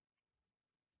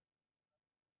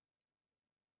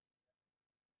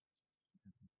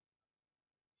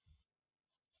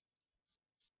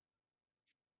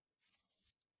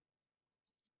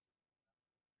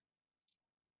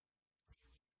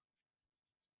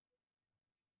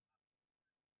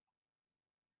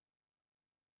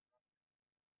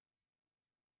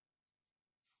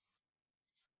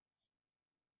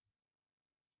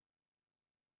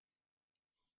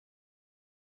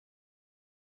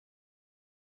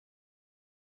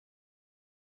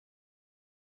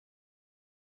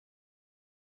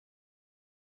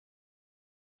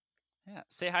 Yeah,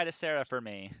 say hi to Sarah for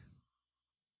me.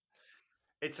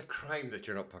 It's a crime that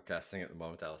you're not podcasting at the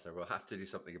moment, Alistair. We'll have to do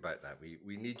something about that.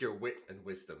 We need your wit and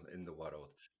wisdom in the world.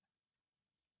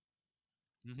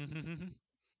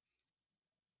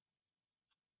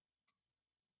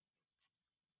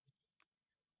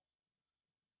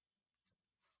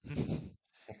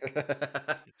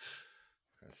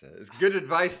 It's good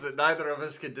advice that neither of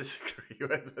us can disagree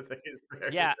with. I think it's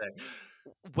fair Yeah, to say.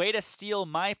 way to steal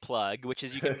my plug, which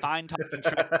is you can find Talking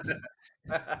Trek.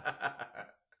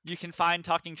 You can find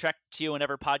Talking Trek to you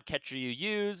whenever podcatcher you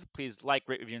use. Please like,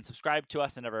 rate, review, and subscribe to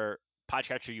us whenever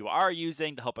podcatcher you are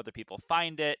using to help other people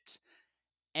find it.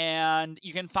 And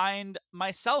you can find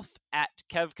myself at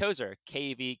Kev Kozer,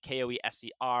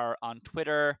 KVKOESER on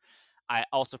Twitter. I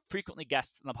also frequently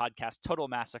guest on the podcast Total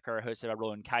Massacre, hosted by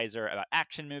Roland Kaiser, about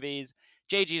action movies.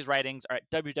 JG's writings are at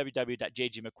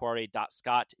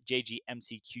www.jgmcquarrie.scott,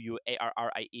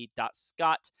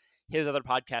 JGMCQUARRIE.scott. His other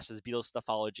podcast is Beatles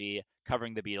Stuffology,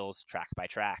 covering the Beatles track by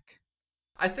track.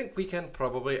 I think we can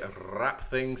probably wrap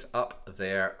things up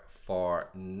there for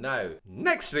now.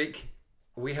 Next week,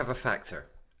 we have a factor,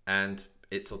 and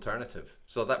it's alternative.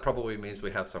 So that probably means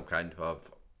we have some kind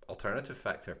of alternative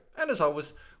factor. And as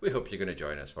always, we hope you're going to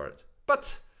join us for it.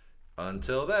 But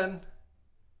until then,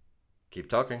 keep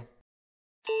talking.